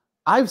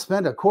 I've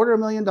spent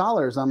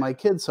 $250,000 on my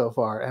kids so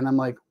far. And I'm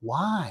like,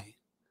 why?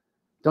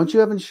 Don't you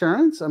have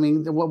insurance? I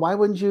mean, why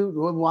wouldn't you?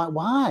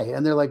 Why?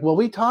 And they're like, well,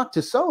 we talked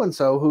to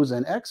so-and-so who's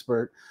an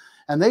expert,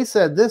 and they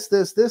said this,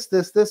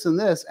 and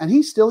this, and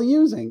he's still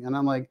using. And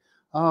I'm like,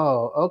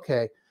 oh,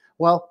 okay.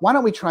 Well, why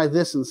don't we try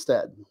this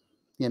instead?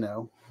 You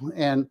know,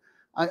 and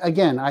I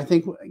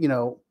think, you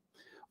know,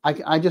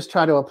 I just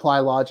try to apply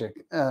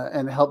logic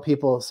and help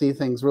people see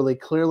things really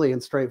clearly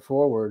and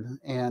straightforward,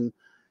 and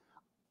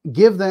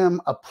give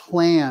them a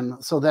plan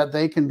so that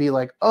they can be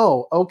like,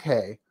 oh,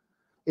 okay.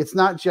 It's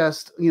not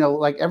just, you know,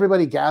 like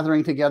everybody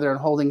gathering together and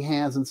holding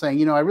hands and saying,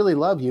 you know, I really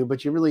love you,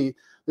 but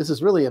this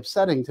is really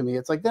upsetting to me.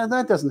 It's like,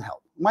 that doesn't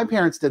help. My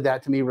parents did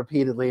that to me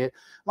repeatedly.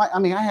 I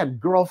mean, I had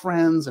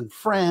girlfriends and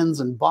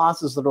friends and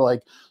bosses that are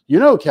like, you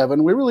know,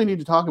 Kevin, we really need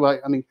to talk about,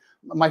 I mean,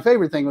 my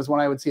favorite thing was when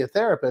I would see a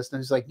therapist and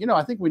he's like, you know,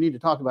 I think we need to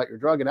talk about your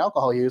drug and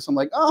alcohol use. I'm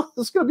like, oh,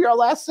 this is going to be our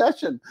last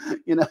session.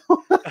 You know,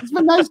 it's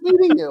been nice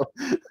meeting you.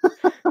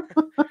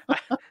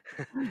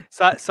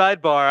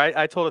 Sidebar,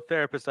 I told a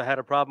therapist I had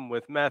a problem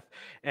with meth,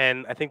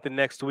 and I think the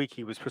next week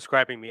he was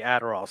prescribing me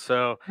Adderall.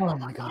 So, oh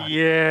my God.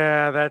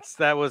 Yeah,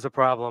 that was a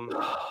problem.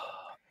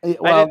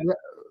 Well,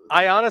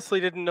 I honestly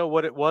didn't know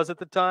what it was at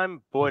the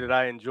time. Boy, did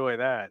I enjoy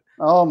that.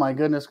 Oh my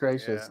goodness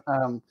gracious.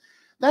 Yeah.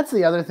 That's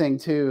the other thing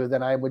too,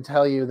 that I would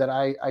tell you that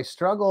I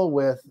struggle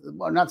with,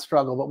 well, not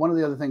struggle, but one of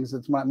the other things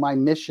that's my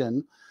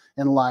mission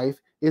in life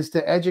is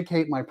to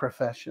educate my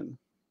profession.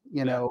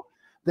 You know,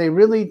 they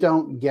really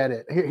don't get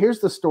it.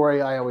 Here's the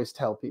story I always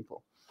tell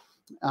people.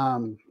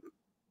 And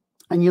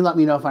you let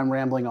me know if I'm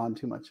rambling on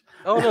too much.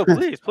 Oh, no,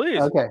 please.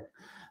 Okay.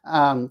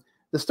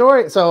 The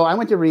story, so I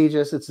went to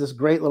Regis. It's this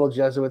great little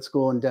Jesuit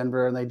school in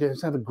Denver, and they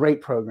just have a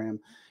great program.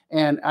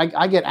 And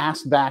I get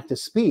asked back to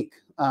speak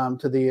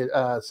to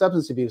the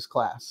substance abuse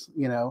class.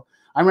 You know,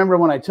 I remember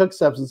when I took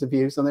substance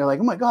abuse, and they're like,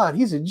 "Oh my God,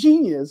 he's a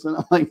genius!" And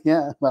I'm like,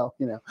 "Yeah, well,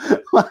 you know,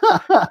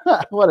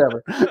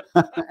 whatever."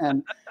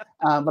 And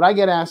but I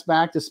get asked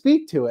back to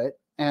speak to it,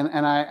 and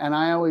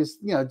I always,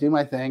 you know, do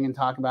my thing and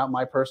talk about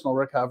my personal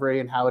recovery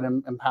and how it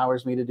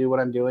empowers me to do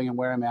what I'm doing and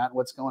where I'm at and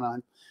what's going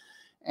on,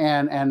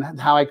 and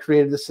how I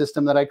created the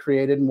system that I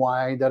created and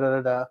why,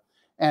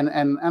 And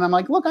I'm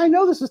like, look, I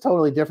know this is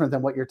totally different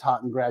than what you're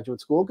taught in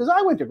graduate school, because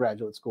I went to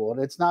graduate school,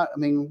 and it's not, I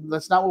mean,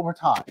 that's not what we're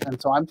taught.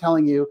 And so I'm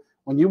telling you,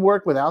 when you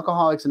work with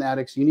alcoholics and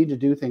addicts, you need to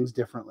do things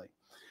differently.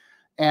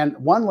 And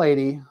one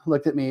lady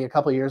looked at me a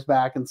couple of years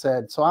back and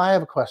said, so I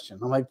have a question.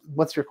 I'm like,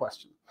 what's your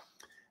question?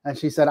 And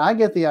she said, I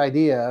get the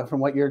idea from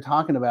what you're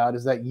talking about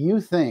is that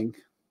you think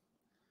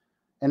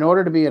in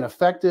order to be an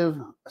effective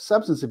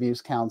substance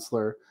abuse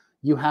counselor,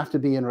 you have to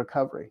be in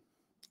recovery.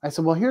 I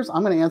said, well,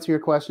 I'm going to answer your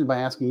question by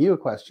asking you a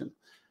question.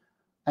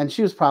 And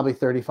she was probably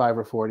 35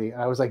 or 40.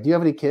 I was like, do you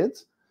have any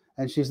kids?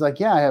 And she's like,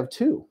 yeah, I have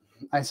 2.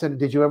 I said,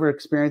 did you ever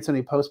experience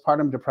any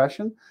postpartum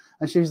depression?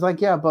 And she's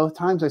like, yeah, both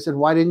times. I said,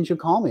 why didn't you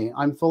call me?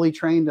 I'm fully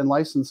trained and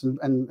licensed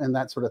and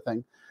that sort of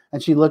thing.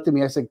 And she looked at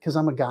me. I said, because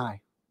I'm a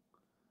guy.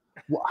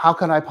 How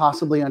could I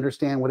possibly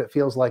understand what it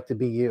feels like to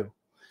be you?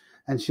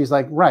 And she's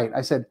like, right.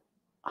 I said,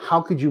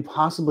 how could you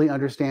possibly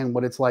understand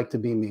what it's like to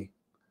be me?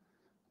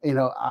 You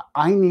know,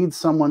 I need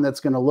someone that's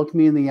going to look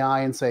me in the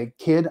eye and say,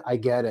 kid, I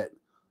get it.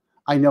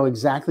 I know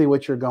exactly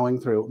what you're going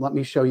through. Let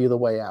me show you the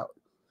way out.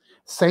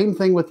 Same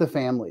thing with the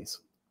families.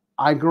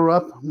 I grew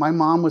up, my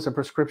mom was a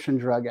prescription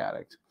drug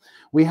addict.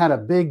 We had a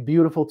big,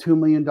 beautiful $2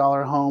 million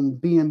home,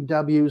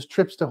 BMWs,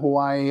 trips to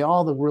Hawaii,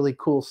 all the really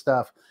cool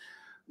stuff.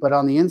 But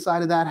on the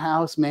inside of that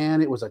house,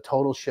 man, it was a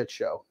total shit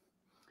show.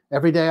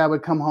 Every day I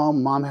would come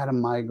home, mom had a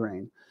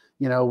migraine.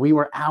 You know, we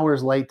were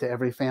hours late to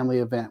every family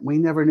event. We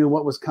never knew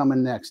what was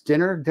coming next.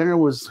 Dinner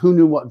was, who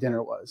knew what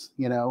dinner was,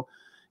 you know?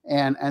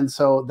 And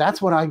so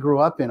that's what I grew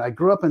up in. I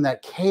grew up in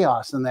that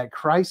chaos and that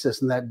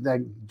crisis and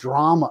that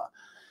drama.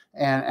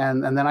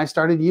 And then I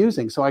started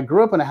using. So I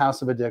grew up in a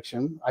house of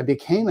addiction. I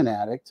became an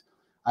addict.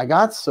 I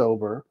got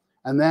sober.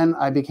 And then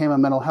I became a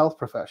mental health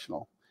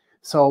professional.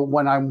 So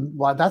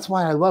that's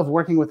why I love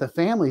working with the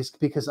families,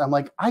 because I'm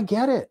like, I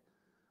get it.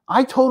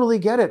 I totally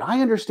get it.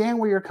 I understand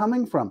where you're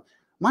coming from.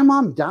 My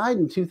mom died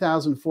in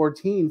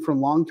 2014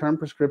 from long-term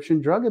prescription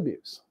drug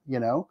abuse,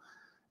 you know,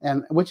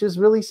 and which is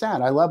really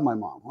sad. I love my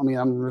mom. I mean,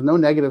 there's no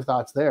negative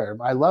thoughts there.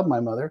 I love my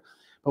mother.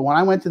 But when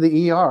I went to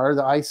the ER,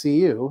 the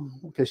ICU,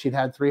 because she'd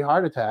had 3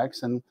 heart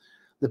attacks, and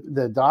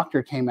the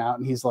doctor came out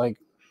and he's like,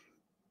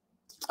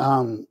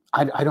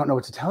 I don't know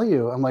what to tell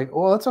you. I'm like,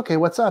 well, it's okay.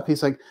 What's up?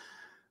 He's like,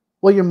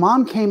 well, your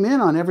mom came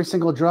in on every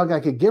single drug I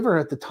could give her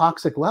at the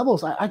toxic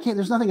levels. I can't,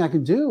 there's nothing I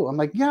can do. I'm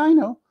like, yeah, I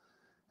know.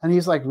 And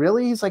he's like,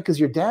 really? He's like, because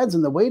your dad's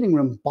in the waiting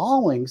room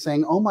bawling,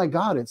 saying, oh my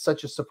God, it's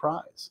such a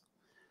surprise.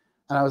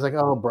 And I was like,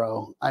 oh,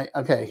 bro,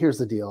 okay, here's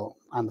the deal.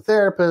 I'm a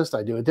therapist.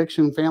 I do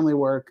addiction, family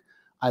work.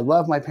 I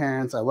love my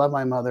parents. I love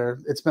my mother.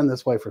 It's been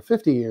this way for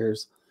 50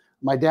 years.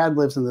 My dad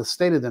lives in this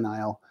state of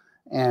denial.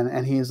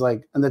 And he's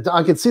like, and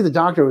I could see the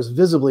doctor was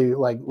visibly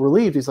like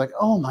relieved. He's like,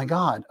 oh my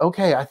God,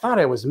 okay, I thought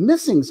I was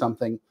missing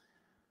something.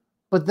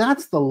 But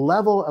that's the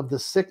level of the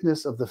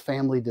sickness of the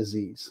family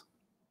disease.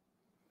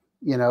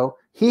 You know,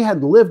 he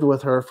had lived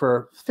with her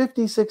for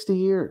 50, 60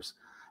 years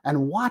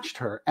and watched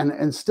her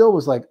and still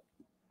was like,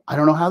 I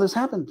don't know how this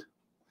happened,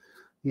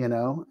 you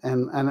know,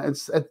 and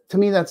it's to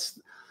me, that's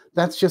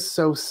just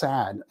so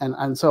sad.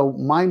 And so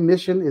my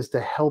mission is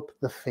to help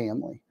the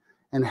family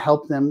and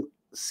help them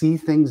see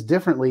things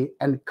differently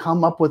and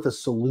come up with a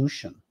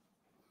solution.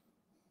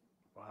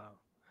 Wow.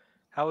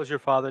 How is your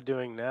father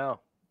doing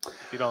now,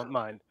 if you don't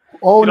mind?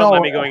 Oh, you don't no.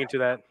 mind me going into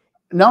that?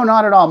 No,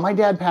 not at all. My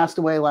dad passed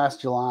away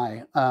last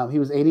July. He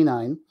was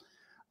 89.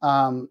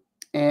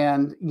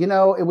 And, you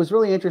know, it was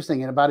really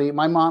interesting.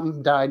 My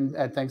mom died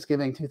at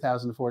Thanksgiving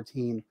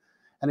 2014.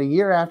 And a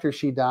year after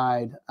she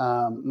died,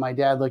 my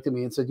dad looked at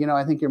me and said, you know,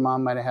 I think your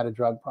mom might have had a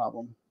drug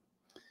problem.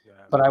 Yeah.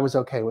 But I was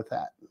okay with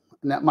that.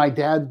 Now, my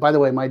dad, by the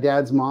way, my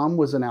dad's mom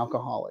was an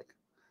alcoholic,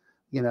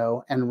 you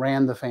know, and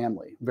ran the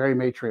family, very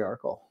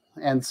matriarchal.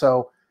 And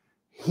so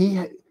he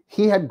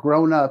had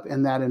grown up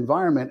in that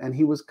environment, and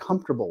he was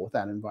comfortable with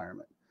that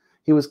environment.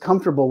 He was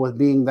comfortable with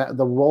being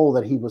the role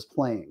that he was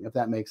playing, if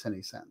that makes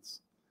any sense,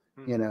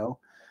 you know.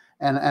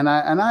 And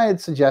I had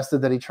suggested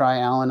that he try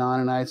Al-Anon,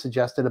 and I had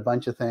suggested a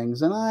bunch of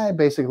things, and I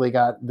basically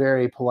got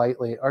very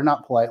politely, or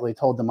not politely,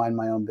 told to mind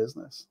my own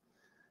business,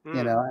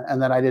 you know,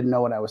 and that I didn't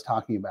know what I was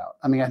talking about.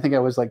 I mean, I think I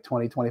was like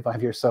 20,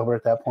 25 years sober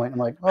at that point. I'm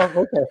like,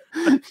 oh,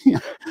 okay.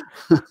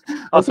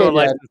 Also okay, a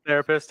licensed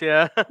therapist,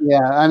 yeah.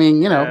 Yeah, I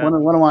mean, you know,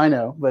 what do I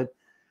know?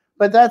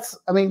 But that's,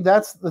 I mean,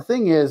 that's the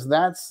thing is,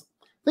 that's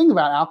the thing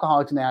about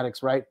alcoholics and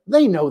addicts, right?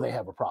 They know they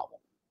have a problem.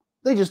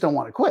 They just don't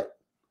want to quit.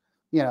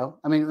 You know,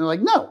 I mean, they're like,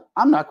 no,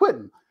 I'm not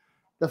quitting.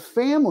 The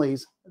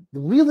families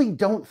really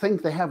don't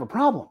think they have a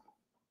problem.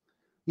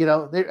 You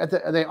know,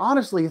 they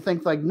honestly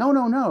think like,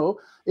 no.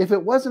 If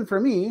it wasn't for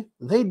me,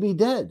 they'd be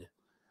dead.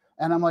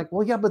 And I'm like,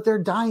 well, yeah, but they're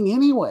dying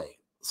anyway.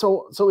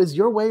 So is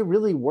your way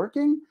really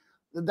working?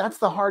 That's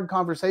the hard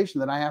conversation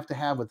that I have to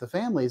have with the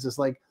families. Is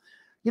like,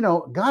 you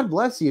know, God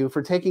bless you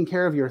for taking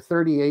care of your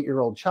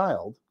 38-year-old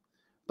child,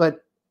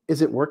 but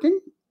is it working?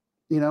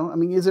 You know, I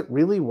mean, is it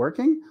really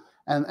working?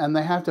 And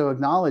they have to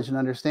acknowledge and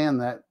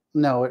understand that,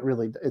 no,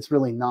 it's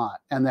really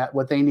not. And that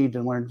what they need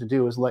to learn to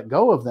do is let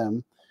go of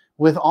them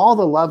with all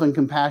the love and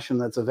compassion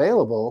that's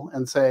available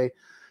and say,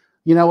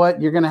 you know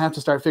what, you're going to have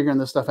to start figuring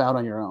this stuff out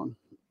on your own.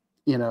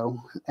 you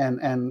know,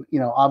 and you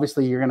know,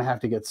 obviously you're going to have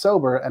to get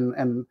sober,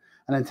 and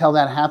until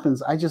that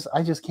happens, I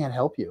just can't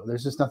help you.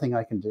 There's just nothing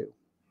I can do.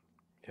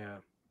 Yeah.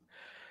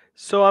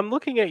 So I'm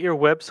looking at your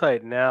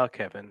website now,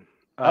 Kevin.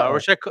 Or Uh-oh.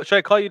 should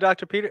I call you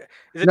Dr. Peter?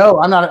 Is it? No,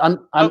 I'm not.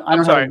 Oh, I I'm don't have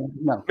a, sorry,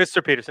 no.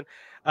 Mr. Peterson.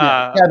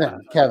 Yeah, Uh,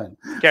 Kevin.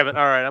 Kevin.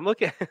 All right. I'm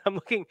looking. I'm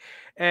looking,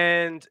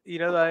 and you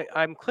know,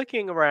 I'm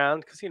clicking around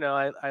because you know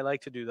I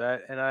like to do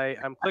that, and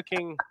I'm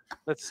clicking.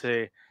 Let's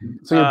see.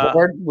 So you're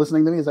bored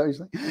listening to me? Is that what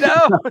you're saying?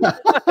 No,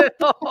 not at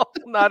all.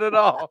 Not at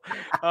all.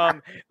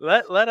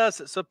 Let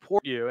us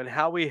support you and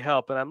how we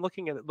help. And I'm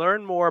looking at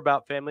learn more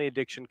about family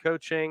addiction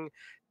coaching.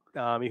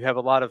 You have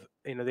a lot of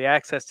the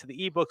access to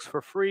the ebooks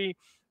for free.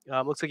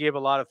 Looks like you have a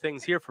lot of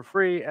things here for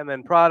free, and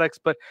then products.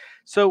 But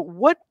so,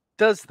 what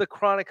does the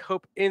Chronic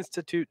Hope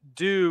Institute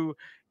do?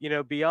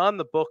 Beyond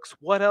the books,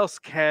 what else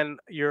can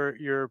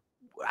your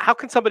how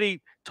can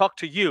somebody talk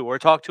to you or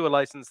talk to a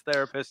licensed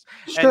therapist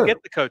and Sure.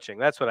 get the coaching?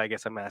 That's what I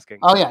guess I'm asking.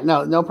 Oh yeah,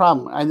 no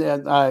problem.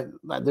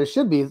 There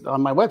should be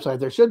on my website.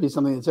 There should be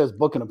something that says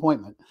book an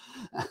appointment.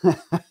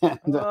 And,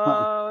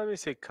 Let me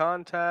see.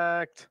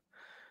 Contact.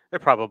 There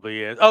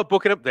probably is. Oh,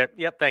 book it up there.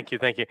 Yep. Thank you.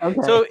 Thank you. okay.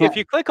 So if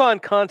you click on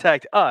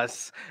contact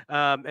us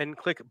and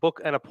click book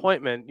an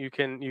appointment, you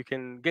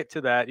can get to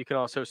that. You can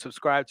also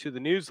subscribe to the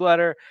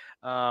newsletter.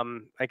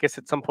 I guess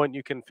at some point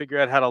you can figure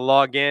out how to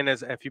log in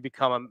as if you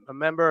become a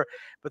member.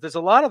 But there's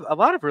a lot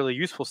of really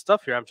useful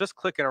stuff here. I'm just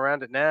clicking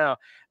around it now.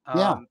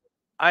 Yeah.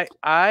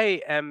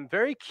 I am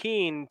very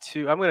keen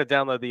to. I'm going to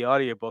download the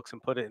audiobooks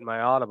and put it in my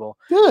Audible.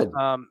 Good.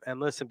 And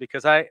listen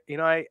because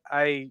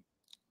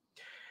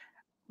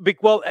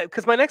well,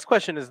 because my next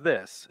question is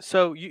this.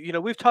 So,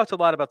 we've talked a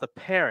lot about the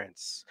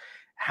parents.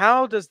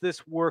 How does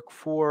this work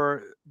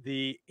for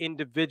the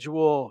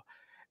individual,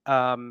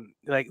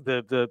 like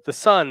the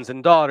sons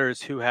and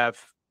daughters who have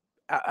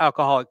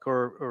alcoholic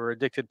or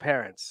addicted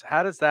parents?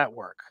 How does that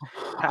work?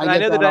 I And I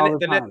get know that all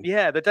the time.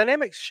 the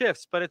dynamic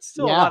shifts, but it's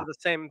still a lot Yeah. of the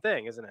same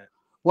thing, isn't it?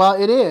 Well,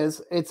 it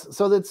is.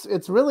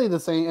 It's really the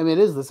same. I mean,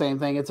 it is the same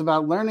thing. It's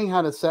about learning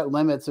how to set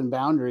limits and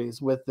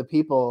boundaries with the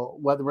people,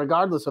 whether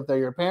regardless if they're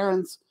your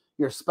parents,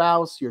 your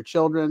spouse, your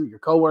children, your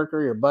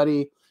coworker, your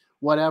buddy,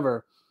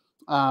 whatever.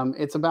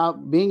 It's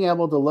about being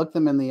able to look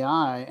them in the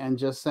eye and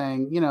just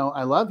saying,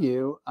 I love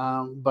you,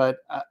 but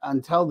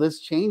until this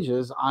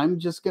changes, I'm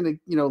just going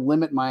to,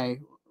 limit my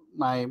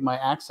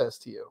access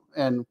to you.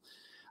 And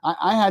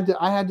I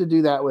had to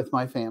do that with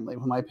my family,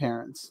 with my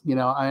parents.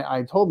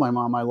 I told my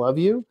mom, I love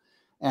you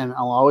and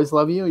I'll always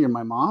love you. You're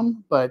my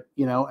mom. But,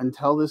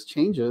 until this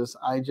changes,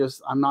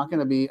 I'm not going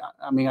to be,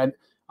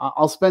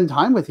 I'll spend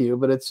time with you,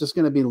 but it's just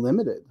going to be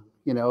limited,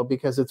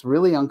 because it's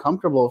really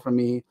uncomfortable for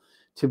me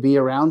to be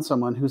around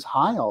someone who's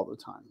high all the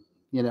time,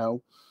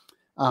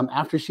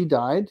 after she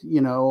died,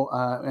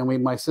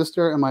 and my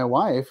sister and my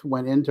wife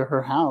went into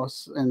her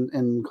house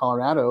in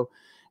Colorado.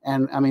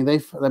 And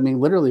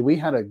literally we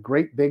had a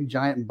great big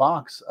giant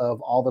box of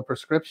all the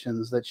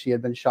prescriptions that she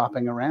had been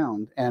shopping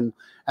around. And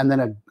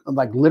then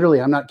literally,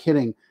 I'm not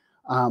kidding,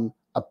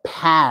 a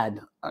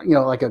pad,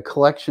 like a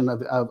collection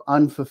of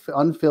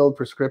unfilled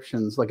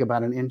prescriptions, like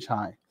about an inch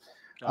high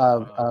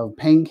of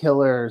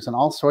painkillers and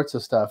all sorts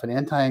of stuff, and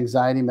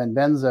anti-anxiety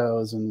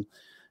benzos and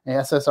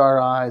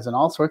SSRIs and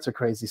all sorts of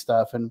crazy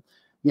stuff. And,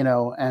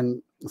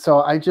 and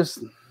so I just,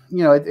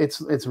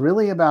 it's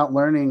really about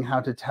learning how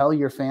to tell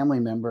your family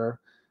member,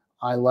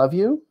 I love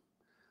you.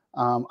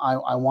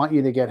 I want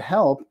you to get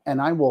help, and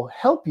I will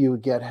help you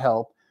get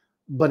help.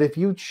 But if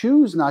you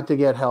choose not to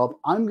get help,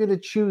 I'm going to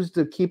choose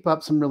to keep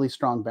up some really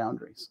strong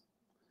boundaries.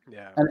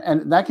 Yeah.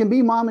 And that can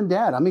be mom and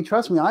dad. I mean,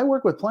 trust me, I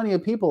work with plenty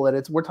of people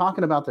that we're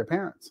talking about their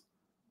parents.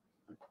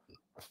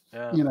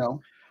 Yeah.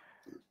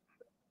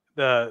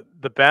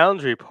 The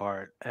boundary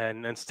part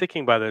and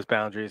sticking by those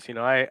boundaries,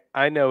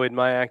 I know in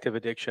my active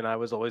addiction I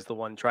was always the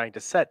one trying to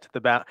set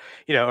the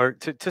or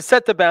to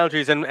set the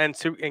boundaries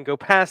and go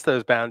past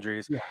those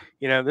boundaries.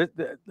 Yeah.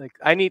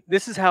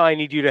 This is how I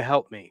need you to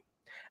help me.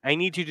 I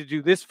need you to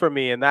do this for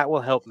me, and that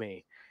will help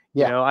me.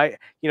 Yeah. I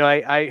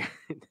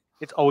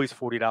it's always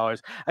 $40.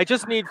 I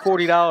just need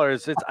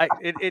 $40.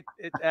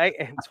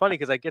 It's funny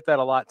because I get that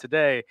a lot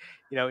today,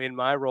 in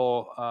my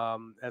role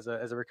as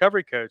a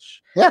recovery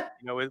coach. Yeah.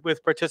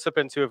 With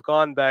participants who have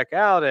gone back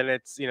out, and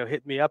it's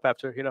hit me up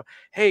after,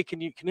 hey,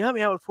 can you help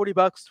me out with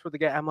 $40 for the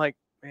guy? I'm like,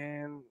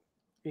 man,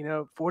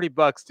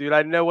 $40, dude.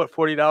 I know what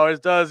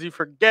 $40 does. You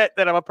forget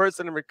that I'm a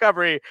person in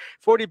recovery.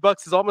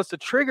 $40 is almost a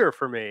trigger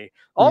for me,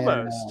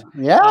 almost.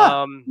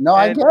 Yeah. No,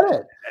 I get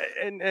it.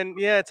 And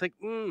yeah, it's like,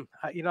 I'm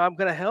going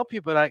to help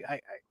you, but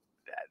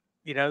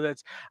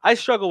I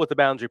struggle with the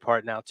boundary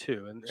part now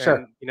too. And,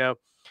 sure.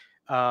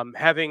 and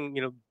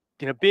having,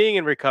 being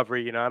in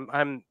recovery,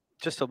 I'm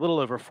just a little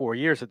over 4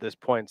 years at this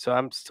point, so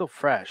I'm still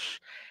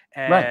fresh.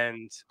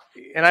 And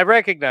I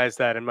recognize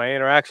that in my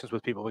interactions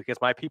with people,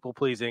 because my people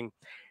pleasing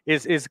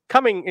is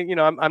coming.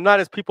 I'm not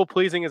as people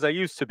pleasing as I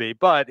used to be,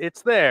 but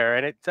it's there,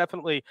 and it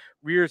definitely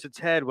rears its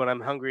head when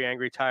I'm hungry,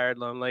 angry, tired,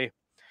 lonely.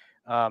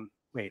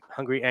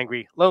 Hungry,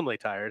 angry, lonely,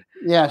 tired.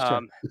 Yeah,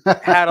 sure.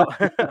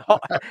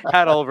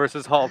 Haddle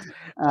versus halt.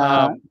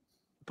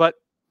 But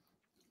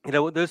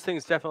those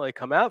things definitely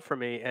come out for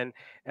me, and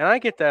I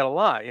get that a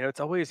lot. It's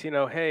always,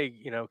 hey,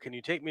 can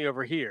you take me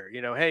over here?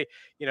 Hey,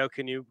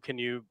 can you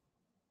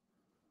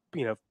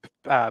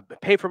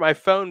pay for my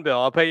phone bill?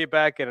 I'll pay you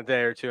back in a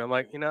day or two. I'm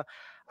like,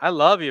 I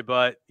love you,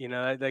 but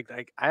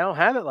like I don't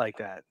have it like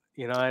that.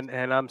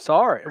 And I'm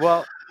sorry.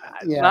 Well,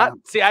 Yeah. not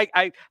see,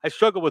 I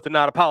struggle with the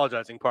not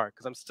apologizing part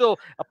because I'm still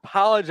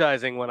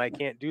apologizing when I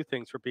can't do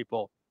things for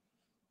people.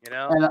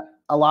 And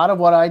a lot of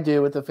what I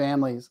do with the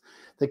families,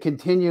 the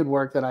continued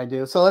work that I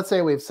do. So let's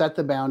say we've set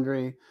the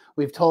boundary,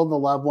 we've told the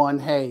loved one,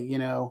 hey, you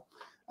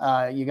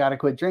got to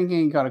quit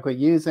drinking, you got to quit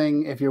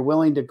using. If you're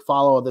willing to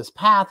follow this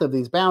path of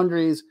these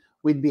boundaries,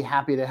 we'd be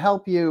happy to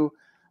help you.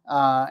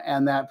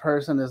 And that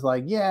person is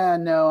like, yeah,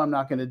 no, I'm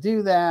not going to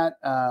do that.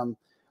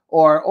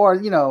 Or all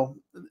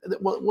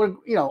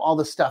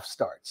the stuff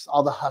starts,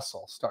 all the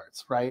hustle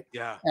starts, right?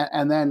 Yeah.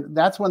 And then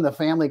that's when the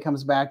family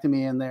comes back to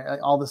me, and they're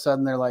all of a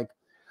sudden they're like,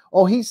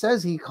 oh, he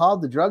says he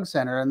called the drug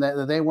center and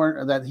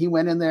that he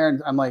went in there.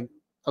 And I'm like,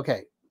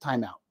 okay,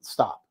 time out,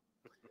 stop.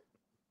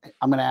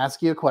 I'm going to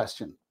ask you a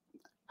question.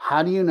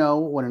 How do you know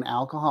when an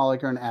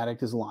alcoholic or an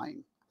addict is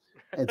lying?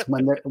 It's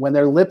when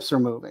their lips are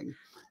moving,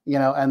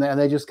 and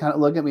they just kind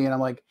of look at me, and I'm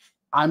like,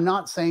 I'm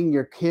not saying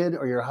your kid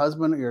or your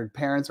husband or your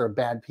parents are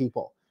bad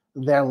people.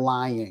 They're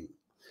lying.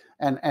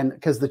 And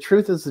because the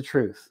truth is the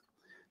truth.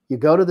 You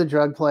go to the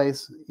drug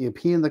place, you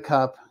pee in the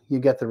cup, you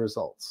get the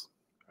results.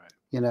 Right.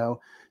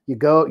 You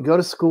go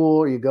to school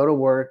or you go to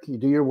work, you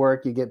do your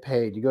work, you get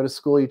paid. You go to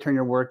school, you turn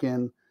your work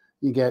in,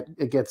 you get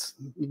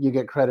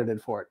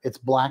credited for it. It's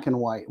black and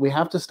white. We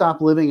have to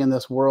stop living in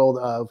this world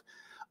of,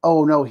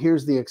 oh no,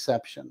 here's the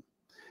exception.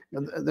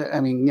 I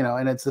mean,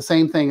 and it's the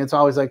same thing. It's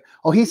always like,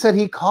 oh, he said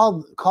he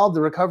called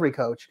the recovery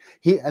coach.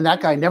 And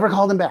that guy never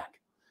called him back.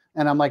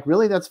 And I'm like,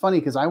 really? That's funny,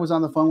 because I was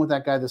on the phone with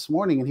that guy this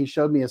morning and he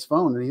showed me his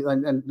phone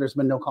and there's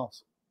been no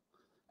calls.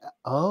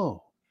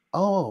 Oh,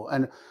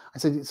 and I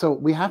said, so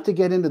we have to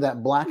get into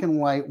that black and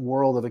white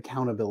world of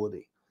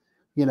accountability.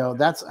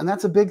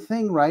 That's a big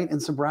thing, right? In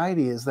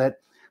sobriety, is that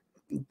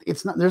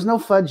there's no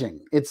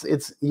fudging.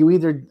 It's you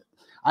either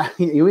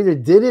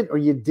did it or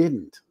you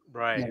didn't.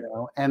 Right.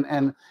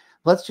 And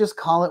let's just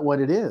call it what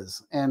it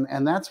is.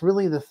 And that's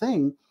really the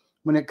thing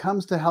when it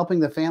comes to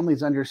helping the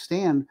families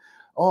understand,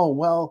 oh,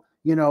 well,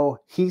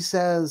 he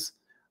says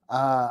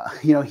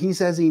he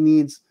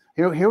needs,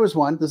 here was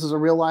one, this is a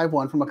real live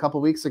one from a couple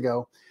of weeks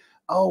ago.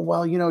 Oh,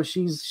 well,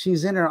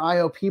 she's in her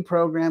IOP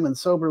program and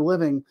sober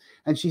living,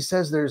 and she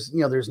says there's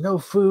no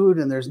food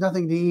and there's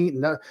nothing to eat.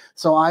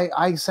 So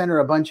I sent her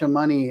a bunch of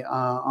money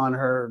on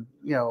her,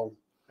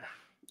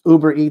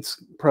 Uber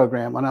Eats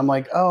program. And I'm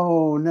like,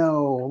 oh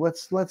no,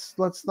 let's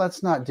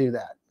not do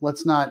that.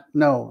 Let's not,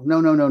 no.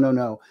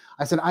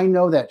 I said, I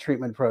know that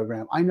treatment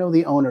program. I know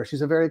the owner.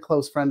 She's a very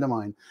close friend of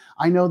mine.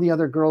 I know the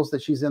other girls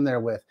that she's in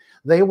there with.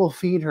 They will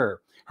feed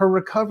her. Her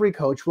recovery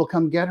coach will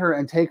come get her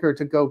and take her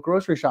to go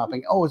grocery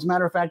shopping. Oh, as a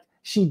matter of fact,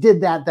 she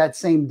did that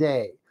same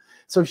day.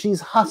 So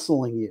she's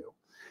hustling you.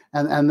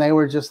 And they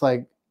were just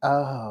like,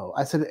 oh.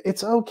 I said,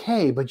 it's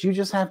okay, but you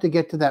just have to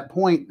get to that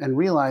point and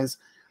realize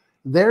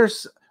being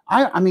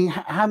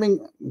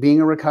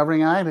a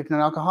recovering addict and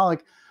an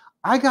alcoholic,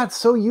 I got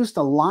so used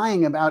to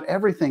lying about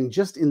everything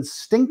just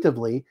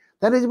instinctively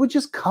that it would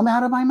just come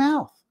out of my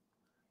mouth.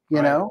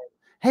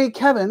 Hey,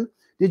 Kevin,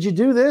 did you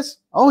do this?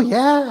 Oh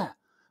yeah,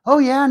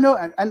 no.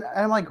 And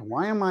I'm like,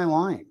 why am I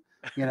lying?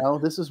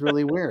 This is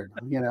really weird.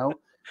 But then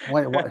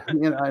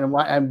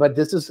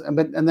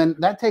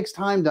that takes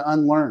time to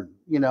unlearn.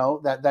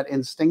 That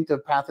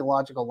instinctive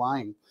pathological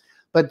lying.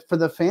 But for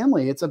the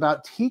family, it's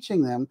about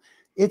teaching them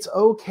it's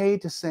okay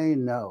to say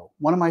no.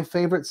 One of my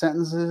favorite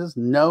sentences is,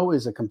 no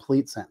is a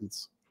complete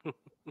sentence.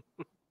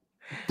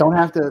 Don't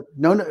have to,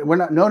 no,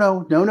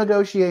 no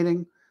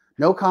negotiating,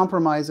 no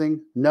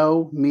compromising.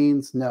 No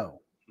means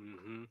no.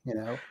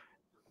 Mm-hmm.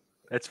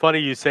 It's funny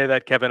you say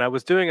that, Kevin. I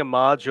was doing a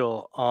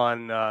module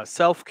on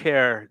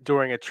self-care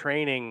during a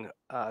training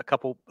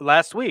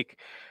last week.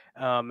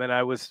 And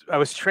I was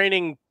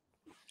training.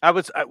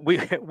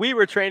 We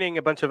were training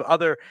a bunch of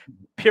other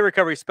peer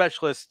recovery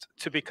specialists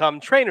to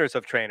become trainers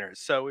of trainers.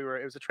 So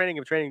it was a training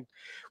of training,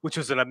 which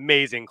was an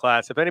amazing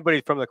class. If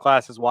anybody from the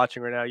class is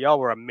watching right now, y'all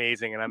were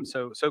amazing, and I'm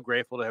so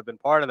grateful to have been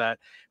part of that.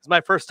 It's my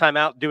first time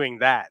out doing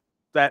that.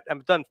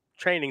 I've done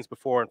trainings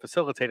before and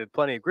facilitated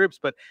plenty of groups,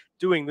 but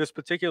doing this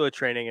particular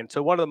training. And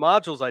so one of the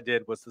modules I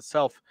did was the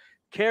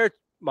self-care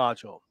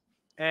module,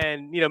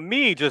 and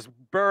me just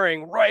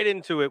burrowing right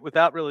into it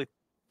without really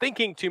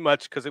thinking too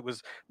much, because it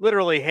was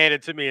literally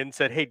handed to me and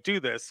said, hey, do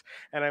this.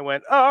 And I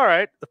went, oh, all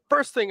right. The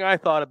first thing I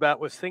thought about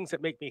was things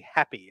that make me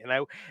happy. And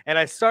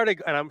I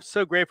started, and I'm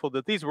so grateful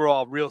that these were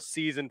all real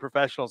seasoned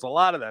professionals, a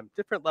lot of them,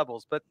 different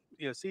levels, but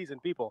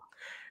seasoned people.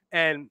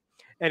 And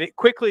it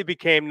quickly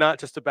became not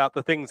just about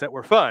the things that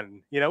were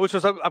fun, which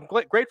was I'm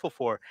grateful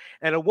for.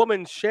 And a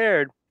woman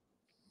shared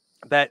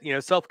that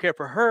self-care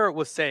for her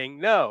was saying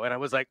no, and I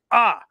was like,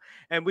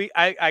 and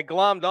I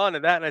glommed on to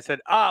that, and I said,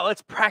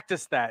 let's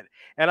practice that.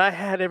 And I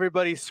had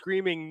everybody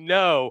screaming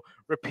no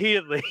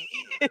repeatedly.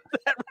 There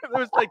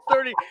was like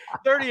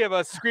 30 of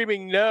us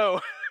screaming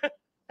no.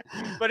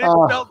 But it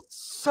Oh, felt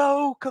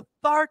so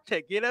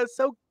cathartic,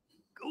 so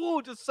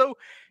just so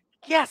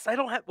yes, I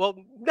don't have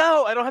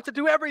no, I don't have to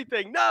do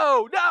everything.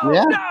 No, no,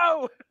 yeah,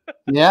 no.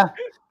 yeah.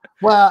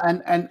 Well,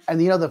 and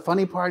the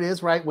funny part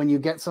is, right, when you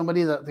get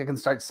somebody that can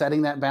start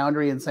setting that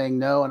boundary and saying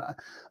no, and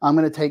I'm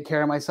going to take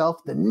care of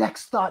myself, the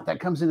next thought that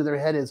comes into their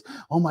head is,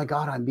 oh my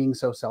God, I'm being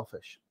so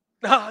selfish.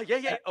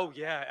 Yeah. Oh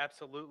yeah,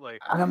 absolutely.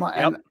 And I'm like,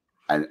 Yep.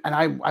 and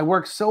I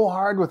work so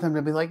hard with them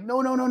to be like,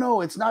 no, no, no,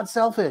 no, it's not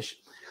selfish.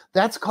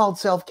 That's called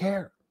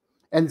self-care.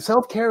 And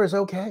self-care is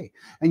okay.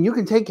 And you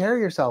can take care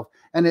of yourself.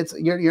 And it's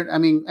I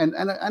mean,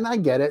 and I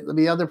get it.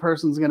 The other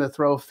person's gonna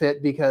throw a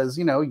fit because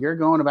you're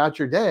going about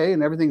your day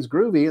and everything's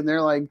groovy, and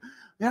they're like,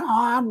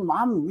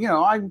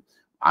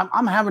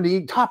 I'm having to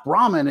eat top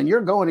ramen and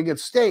you're going to get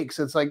steaks.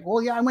 It's like,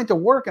 well, yeah, I went to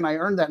work and I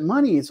earned that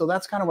money. So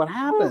that's kind of what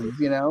happens,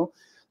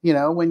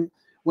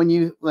 when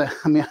you, I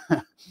mean,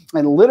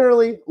 and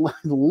literally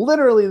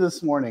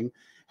this morning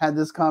had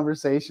this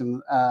conversation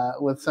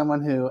with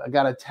someone who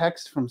got a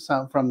text from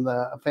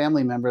the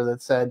family member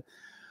that said,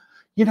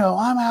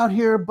 I'm out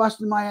here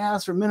busting my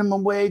ass for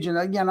minimum wage, and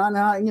again,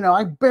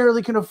 I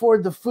barely can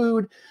afford the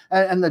food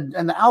and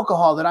the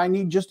alcohol that I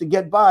need just to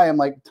get by. I'm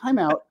like, time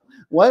out.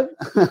 What?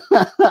 I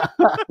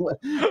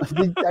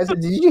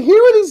said, did you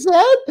hear what he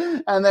said?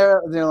 And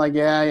they're like,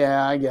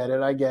 yeah, I get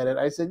it.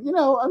 I said,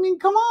 I mean,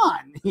 come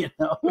on,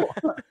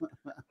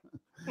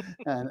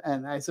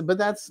 and I said, but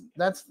that's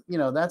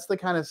the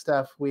kind of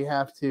stuff we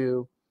have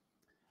to.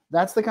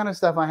 That's the kind of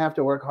stuff I have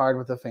to work hard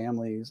with the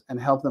families and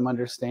help them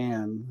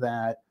understand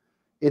that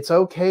it's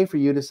okay for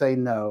you to say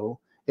no.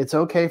 It's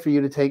okay for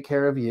you to take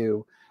care of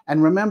you.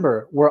 And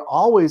remember, we're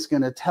always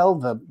going to tell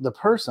the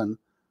person,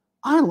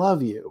 I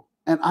love you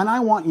and I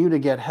want you to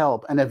get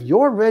help. And if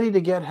you're ready to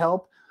get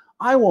help,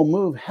 I will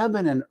move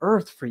heaven and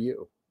earth for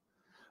you.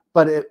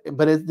 But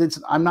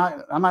I'm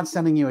not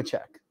sending you a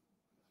check.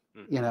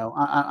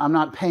 I'm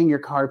not paying your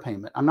car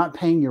payment. I'm not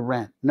paying your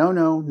rent. No.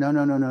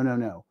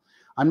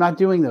 I'm not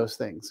doing those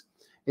things.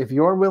 If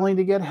you're willing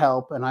to get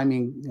help, and I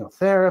mean,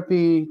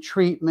 therapy,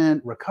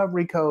 treatment,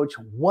 recovery coach,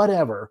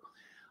 whatever,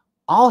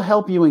 I'll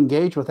help you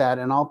engage with that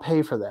and I'll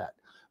pay for that.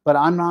 But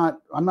I'm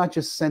not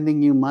just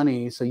sending you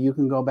money so you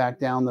can go back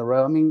down the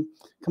road. I mean,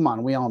 come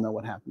on, we all know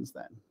what happens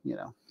then,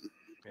 Yeah,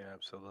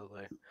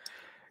 absolutely.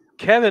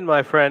 Kevin,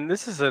 my friend,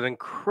 this is an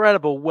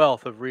incredible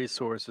wealth of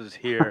resources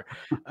here.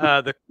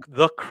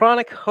 The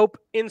Chronic Hope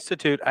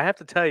Institute. I have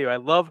to tell you, I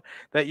love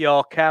that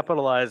y'all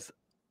capitalize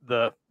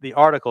the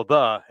article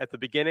at the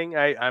beginning.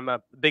 I'm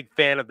a big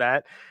fan of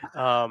that.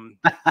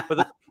 But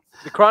the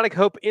Chronic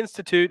Hope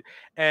Institute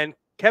and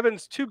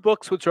Kevin's 2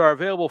 books, which are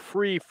available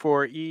free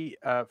for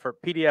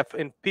PDF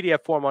in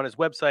PDF form on his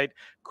website,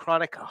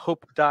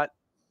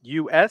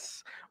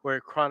 chronichope.us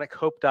or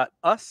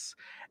chronichope.us.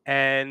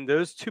 And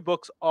those 2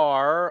 books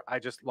are, I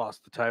just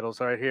lost the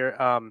titles right here.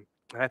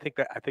 I think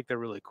they're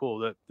really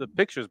cool. The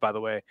pictures, by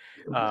the way,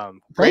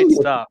 great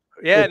stuff.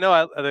 Yeah, no,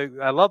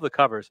 I love the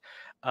covers.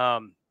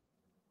 What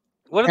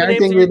are the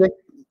names?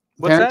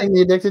 Parenting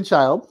the Addicted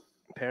Child.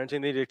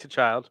 Parenting the Addicted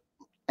Child.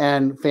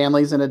 And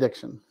Families and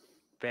Addiction.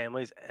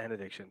 Families and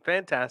Addiction.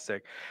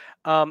 Fantastic.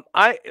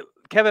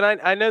 Kevin,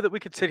 I know that we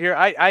could sit here.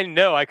 I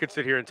know I could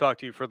sit here and talk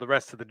to you for the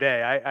rest of the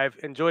day. I've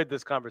enjoyed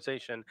this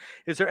conversation.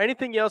 Is there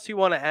anything else you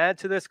want to add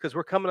to this? Because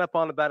we're coming up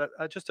on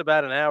just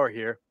about an hour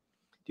here.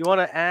 Do you want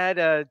to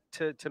add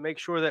to make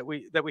sure that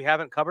we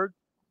haven't covered?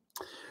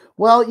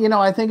 Well,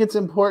 I think it's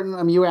important.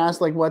 I mean, you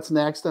asked like what's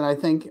next, and I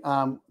think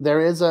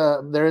there is,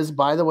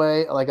 by the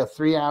way, like a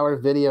 3-hour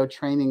video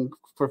training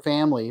for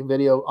family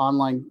video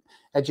online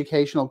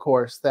educational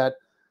course that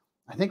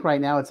I think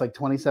right now it's like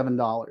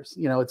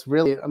 $27. It's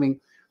really, I mean,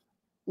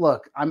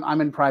 look,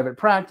 I'm in private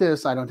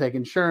practice. I don't take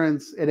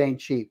insurance. It ain't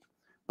cheap.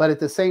 But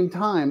at the same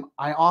time,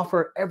 I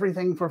offer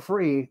everything for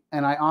free,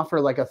 and I offer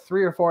like a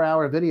 3 or 4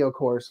 hour video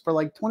course for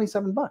like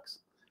 $27.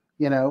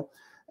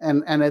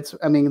 And it's,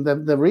 I mean,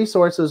 the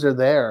resources are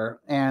there,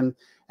 and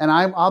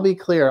I'll be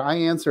clear, I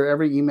answer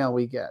every email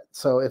we get.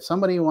 So if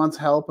somebody wants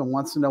help and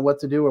wants to know what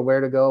to do or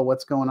where to go,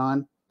 what's going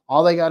on,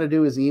 all they got to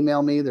do is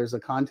email me. There's a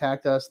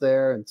contact us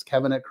there. It's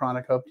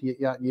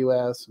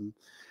Kevin@chronichope.us. And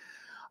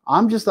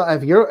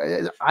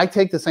I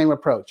take the same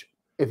approach.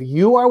 If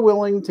you are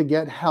willing to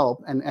get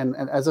help and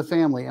as a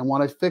family and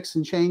want to fix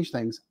and change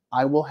things,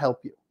 I will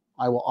help you.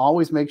 I will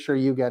always make sure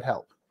you get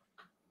help.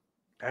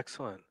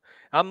 Excellent.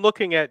 I'm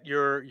looking at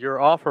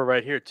your offer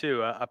right here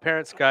too. A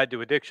Parent's Guide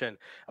to Addiction.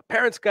 A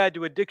Parent's Guide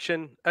to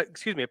Addiction. A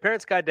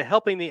Parent's Guide to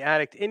Helping the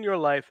Addict in Your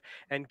Life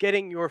and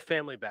Getting Your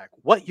Family Back.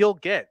 What you'll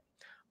get: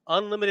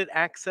 unlimited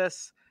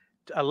access,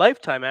 a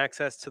lifetime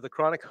access to the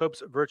Chronic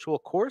Hope's virtual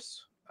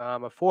course,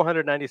 a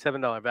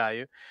 $497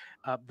 value.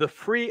 The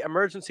free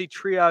emergency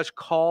triage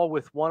call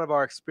with one of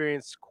our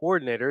experienced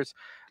coordinators.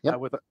 Yep.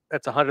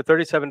 That's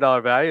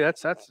 $137 value. I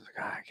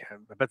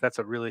bet that's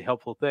a really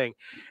helpful thing.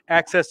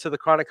 Access to the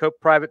Chronic Hope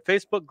private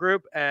Facebook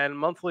group and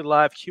monthly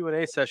live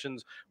Q&A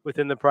sessions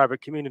within the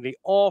private community,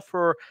 all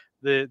for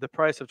the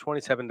price of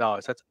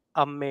 $27. That's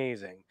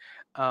amazing.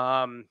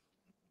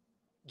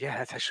 Yeah,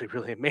 that's actually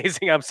really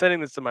amazing. I'm sending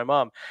this to my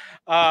mom.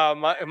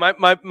 My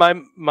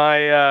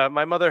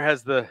mother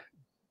has the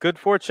good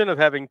fortune of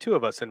having two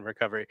of us in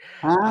recovery,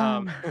 Ah,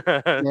 um,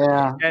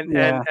 yeah,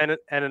 yeah. and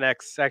an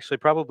ex, actually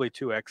probably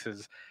two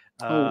exes.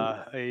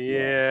 Oh,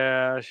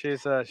 Yeah,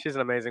 she's an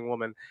amazing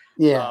woman.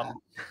 yeah,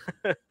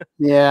 Um,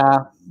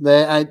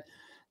 yeah.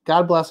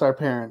 God bless our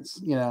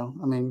parents.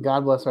 I mean,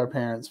 God bless our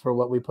parents for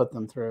what we put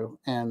them through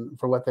and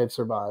for what they've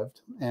survived.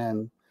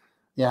 And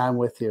yeah, I'm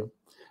with you.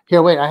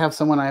 Here, wait, I have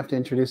someone I have to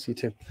introduce you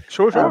to.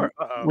 sure, Um, sure.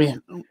 Uh-oh. we, It's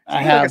I gonna be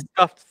like a have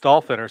stuffed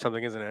dolphin or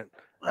something, isn't it?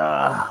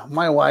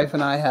 my wife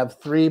and I have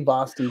 3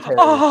 Boston Terriers.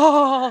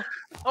 Oh,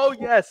 oh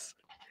yes.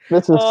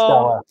 This is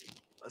Oh,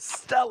 Stella.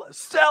 Stella,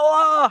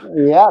 Stella.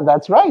 Yeah,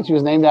 that's right. She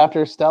was named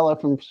after Stella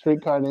from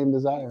Streetcar Named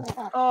Desire.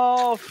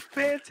 Oh,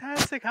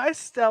 fantastic. Hi,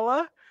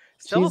 Stella.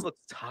 Stella She's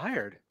looks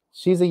tired.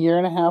 she's a year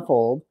and a half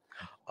old.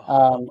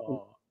 Um,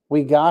 Oh,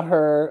 we got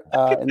her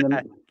look at in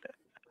that.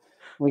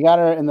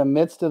 the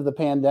midst of the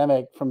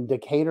pandemic from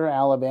Decatur,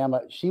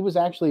 Alabama. She was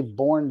actually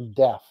born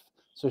deaf,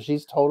 so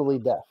she's totally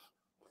deaf.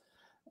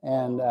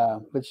 And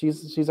but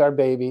she's our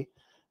baby.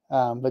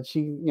 But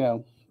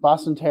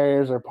Boston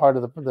Terriers are part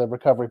of the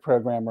recovery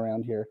program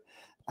around here.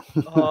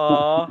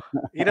 Oh,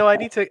 I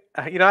need to,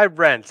 I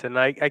rent and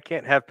I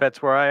can't have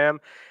pets where I am,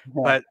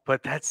 Yeah.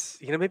 but that's,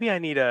 maybe I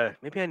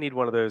need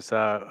one of those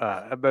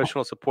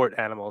emotional support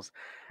animals.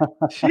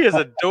 She is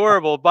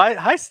adorable. Bye.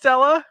 Hi,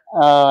 Stella.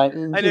 I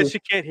know She's she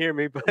can't hear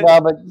me, but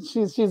well, but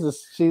she's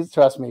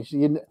trust me. If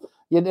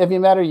you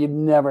met her, you'd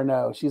never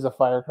know. She's a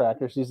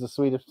firecracker. She's the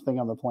sweetest thing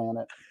on the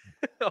planet,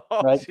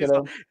 oh, right,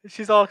 kiddo?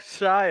 she's all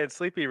shy and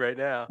sleepy right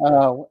now.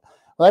 Uh,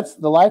 that's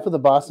the life of the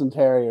Boston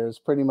Terrier is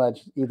pretty much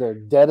either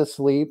dead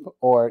asleep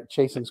or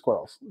chasing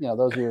squirrels.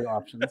 Those are your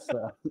options.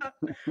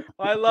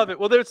 I love it.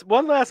 Well, there's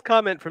one last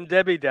comment from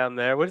Debbie down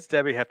there. What does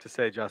Debbie have to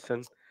say,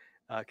 Justin?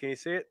 Can you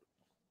see it?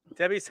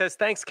 Debbie says,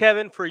 "Thanks,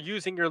 Kevin, for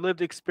using your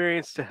lived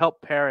experience to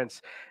help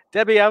parents."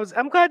 Debbie,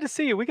 I'm glad to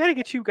see you. We got to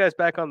get you guys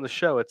back on the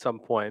show at some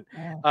point.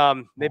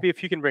 Maybe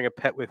if you can bring a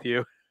pet with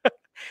you.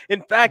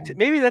 In fact,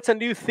 maybe that's a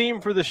new theme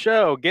for the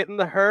show. Get in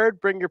the herd,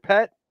 bring your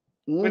pet.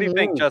 What do you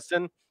think, Mhm.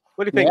 Justin?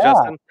 What do you think, Yeah.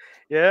 Justin?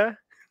 Yeah.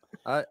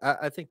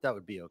 I think that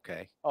would be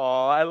okay.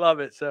 Oh, I love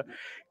it. So,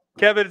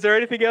 Kevin, is there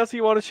anything else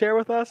you want to share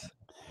with us?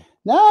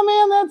 No,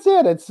 man, that's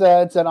it. It's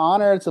an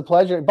honor. It's a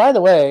pleasure. By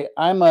the way,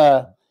 I'm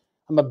a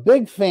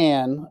big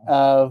fan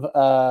of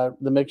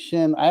the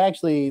McShin.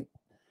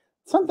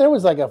 There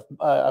was like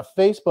a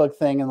Facebook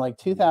thing in like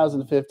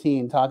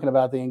 2015 talking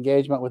about the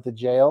engagement with the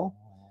jail.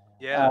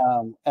 Yeah.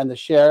 And the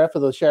sheriff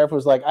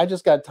was like, I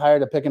just got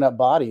tired of picking up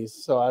bodies,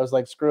 so I was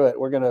like, screw it,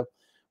 we're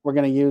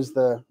gonna use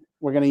the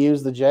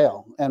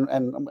jail, and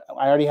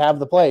I already have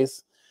the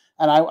place.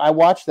 And I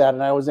watched that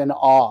and I was in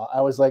awe.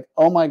 I was like,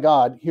 oh my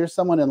God, here's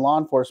someone in law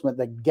enforcement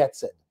that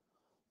gets it,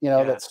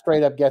 Yeah. that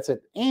straight up gets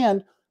it.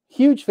 And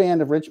huge fan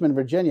of Richmond,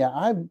 Virginia.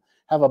 I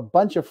have a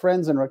bunch of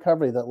friends in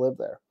recovery that live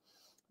there,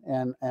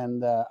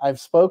 and I've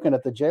spoken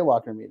at the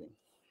Jaywalker meeting.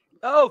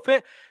 Oh,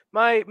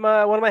 my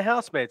one of my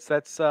housemates.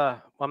 That's well,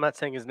 I'm not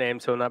saying his name,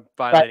 so I'm not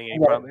violating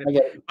any promise. I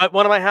get it. But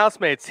one of my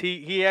housemates,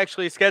 he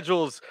actually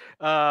schedules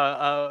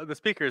the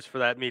speakers for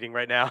that meeting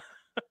right now.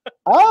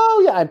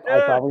 Oh yeah,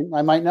 Yeah.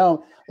 I might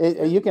know.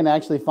 You can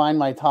actually find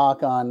my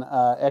talk on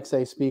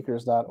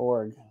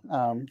xaspeakers.org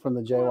from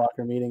the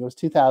Jaywalker meeting. It was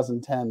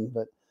 2010,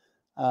 but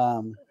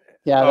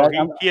yeah.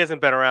 Oh, he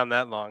hasn't been around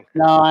that long.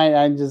 No,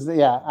 I just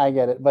I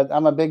get it. But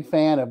I'm a big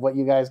fan of what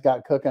you guys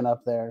got cooking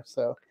up there.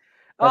 So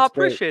I that's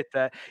great. appreciate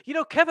that.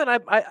 Kevin,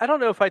 I don't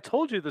know if I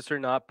told you this or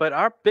not, but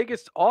our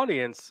biggest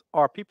audience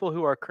are people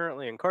who are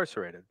currently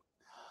incarcerated.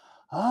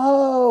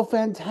 Oh,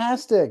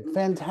 fantastic.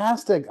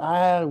 Fantastic.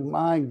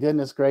 My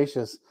goodness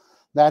gracious.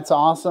 That's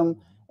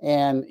awesome.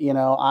 And you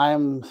know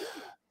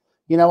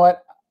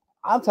what?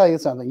 I'll tell you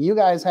something. You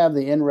guys have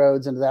the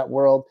inroads into that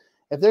world.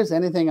 If there's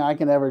anything I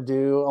can ever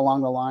do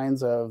along the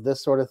lines of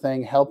this sort of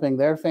thing, helping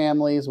their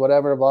families,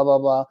 whatever, blah, blah,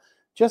 blah,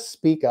 just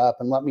speak up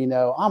and let me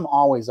know. I'm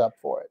always up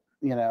for it.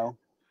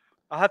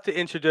 I'll have to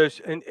introduce,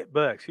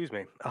 excuse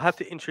me. I'll have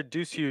to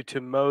introduce you to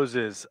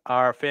Moses,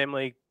 our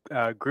family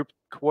group,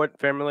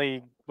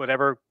 family,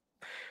 whatever.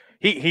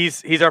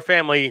 He's our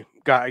family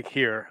guy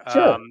here,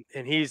 Sure.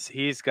 and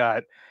he's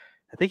got.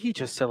 I think he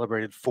just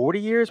celebrated 40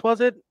 years.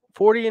 Was it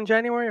 40 in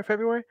January or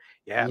February?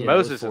 Yeah, Yeah,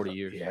 Moses is 40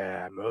 years.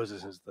 Yeah,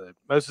 Moses is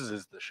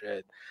the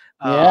shit.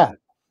 Yeah.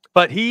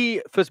 But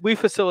we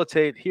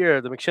facilitate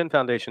here. The McShin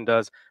Foundation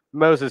does.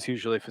 Moses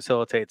usually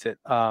facilitates it.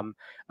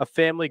 A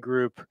family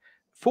group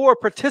for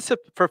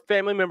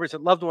family members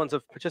and loved ones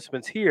of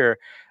participants here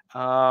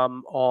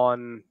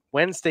on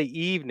Wednesday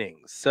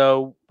evenings.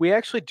 So we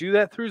actually do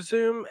that through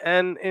Zoom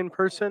and in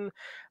person.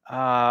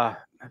 I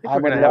think I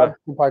we're would gonna love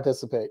to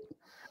participate.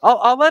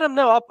 I'll let him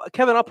know.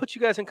 Kevin, I'll put you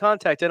guys in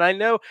contact. And I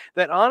know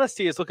that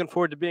Honesty is looking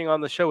forward to being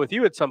on the show with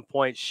you at some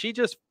point. She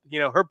just,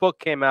 her book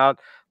came out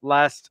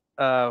last,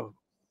 the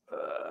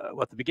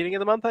beginning of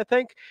the month, I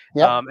think,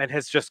 Yep. and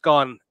has just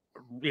gone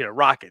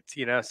rockets.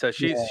 So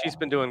she's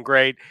been doing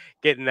great,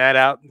 getting that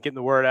out, getting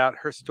the word out.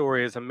 Her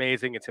story is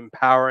amazing. It's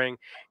empowering.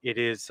 It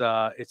is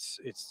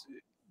it's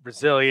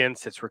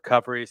resilience, it's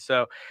recovery.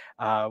 So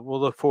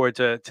we'll look forward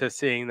to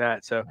seeing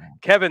that. So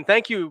Kevin,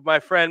 thank you, my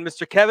friend,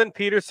 Mr. Kevin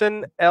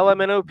Petersen,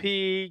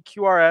 LMNOP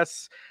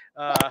QRS.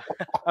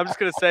 I'm just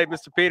gonna say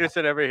Mr.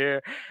 Petersen over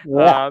here.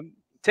 Yeah.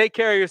 Take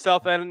care of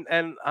yourself, and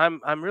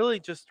I'm really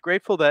just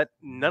grateful that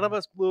none of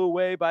us blew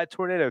away by a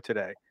tornado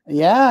today.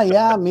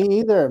 Yeah, me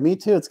either. Me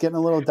too. It's getting a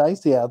little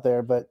dicey out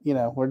there, but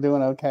we're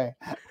doing okay.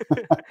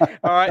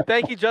 All right,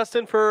 thank you,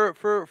 Justin,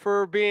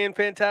 for being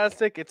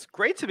fantastic. It's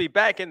great to be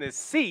back in this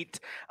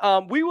seat.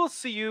 We will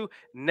see you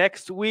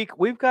next week.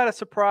 We've got a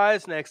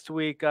surprise next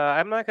week.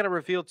 I'm not going to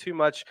reveal too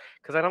much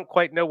because I don't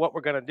quite know what we're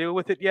going to do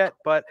with it yet,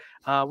 but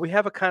we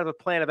have a kind of a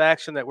plan of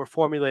action that we're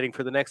formulating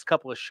for the next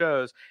couple of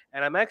shows,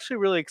 and I'm actually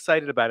really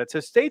excited about it. So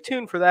stay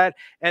tuned for that.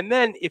 And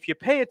then if you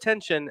pay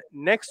attention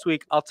next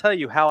week, I'll tell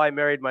you how I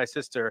married my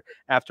sister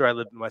after I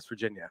lived in West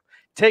Virginia.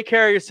 Take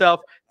care of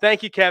yourself.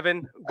 Thank you,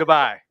 Kevin.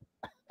 Goodbye.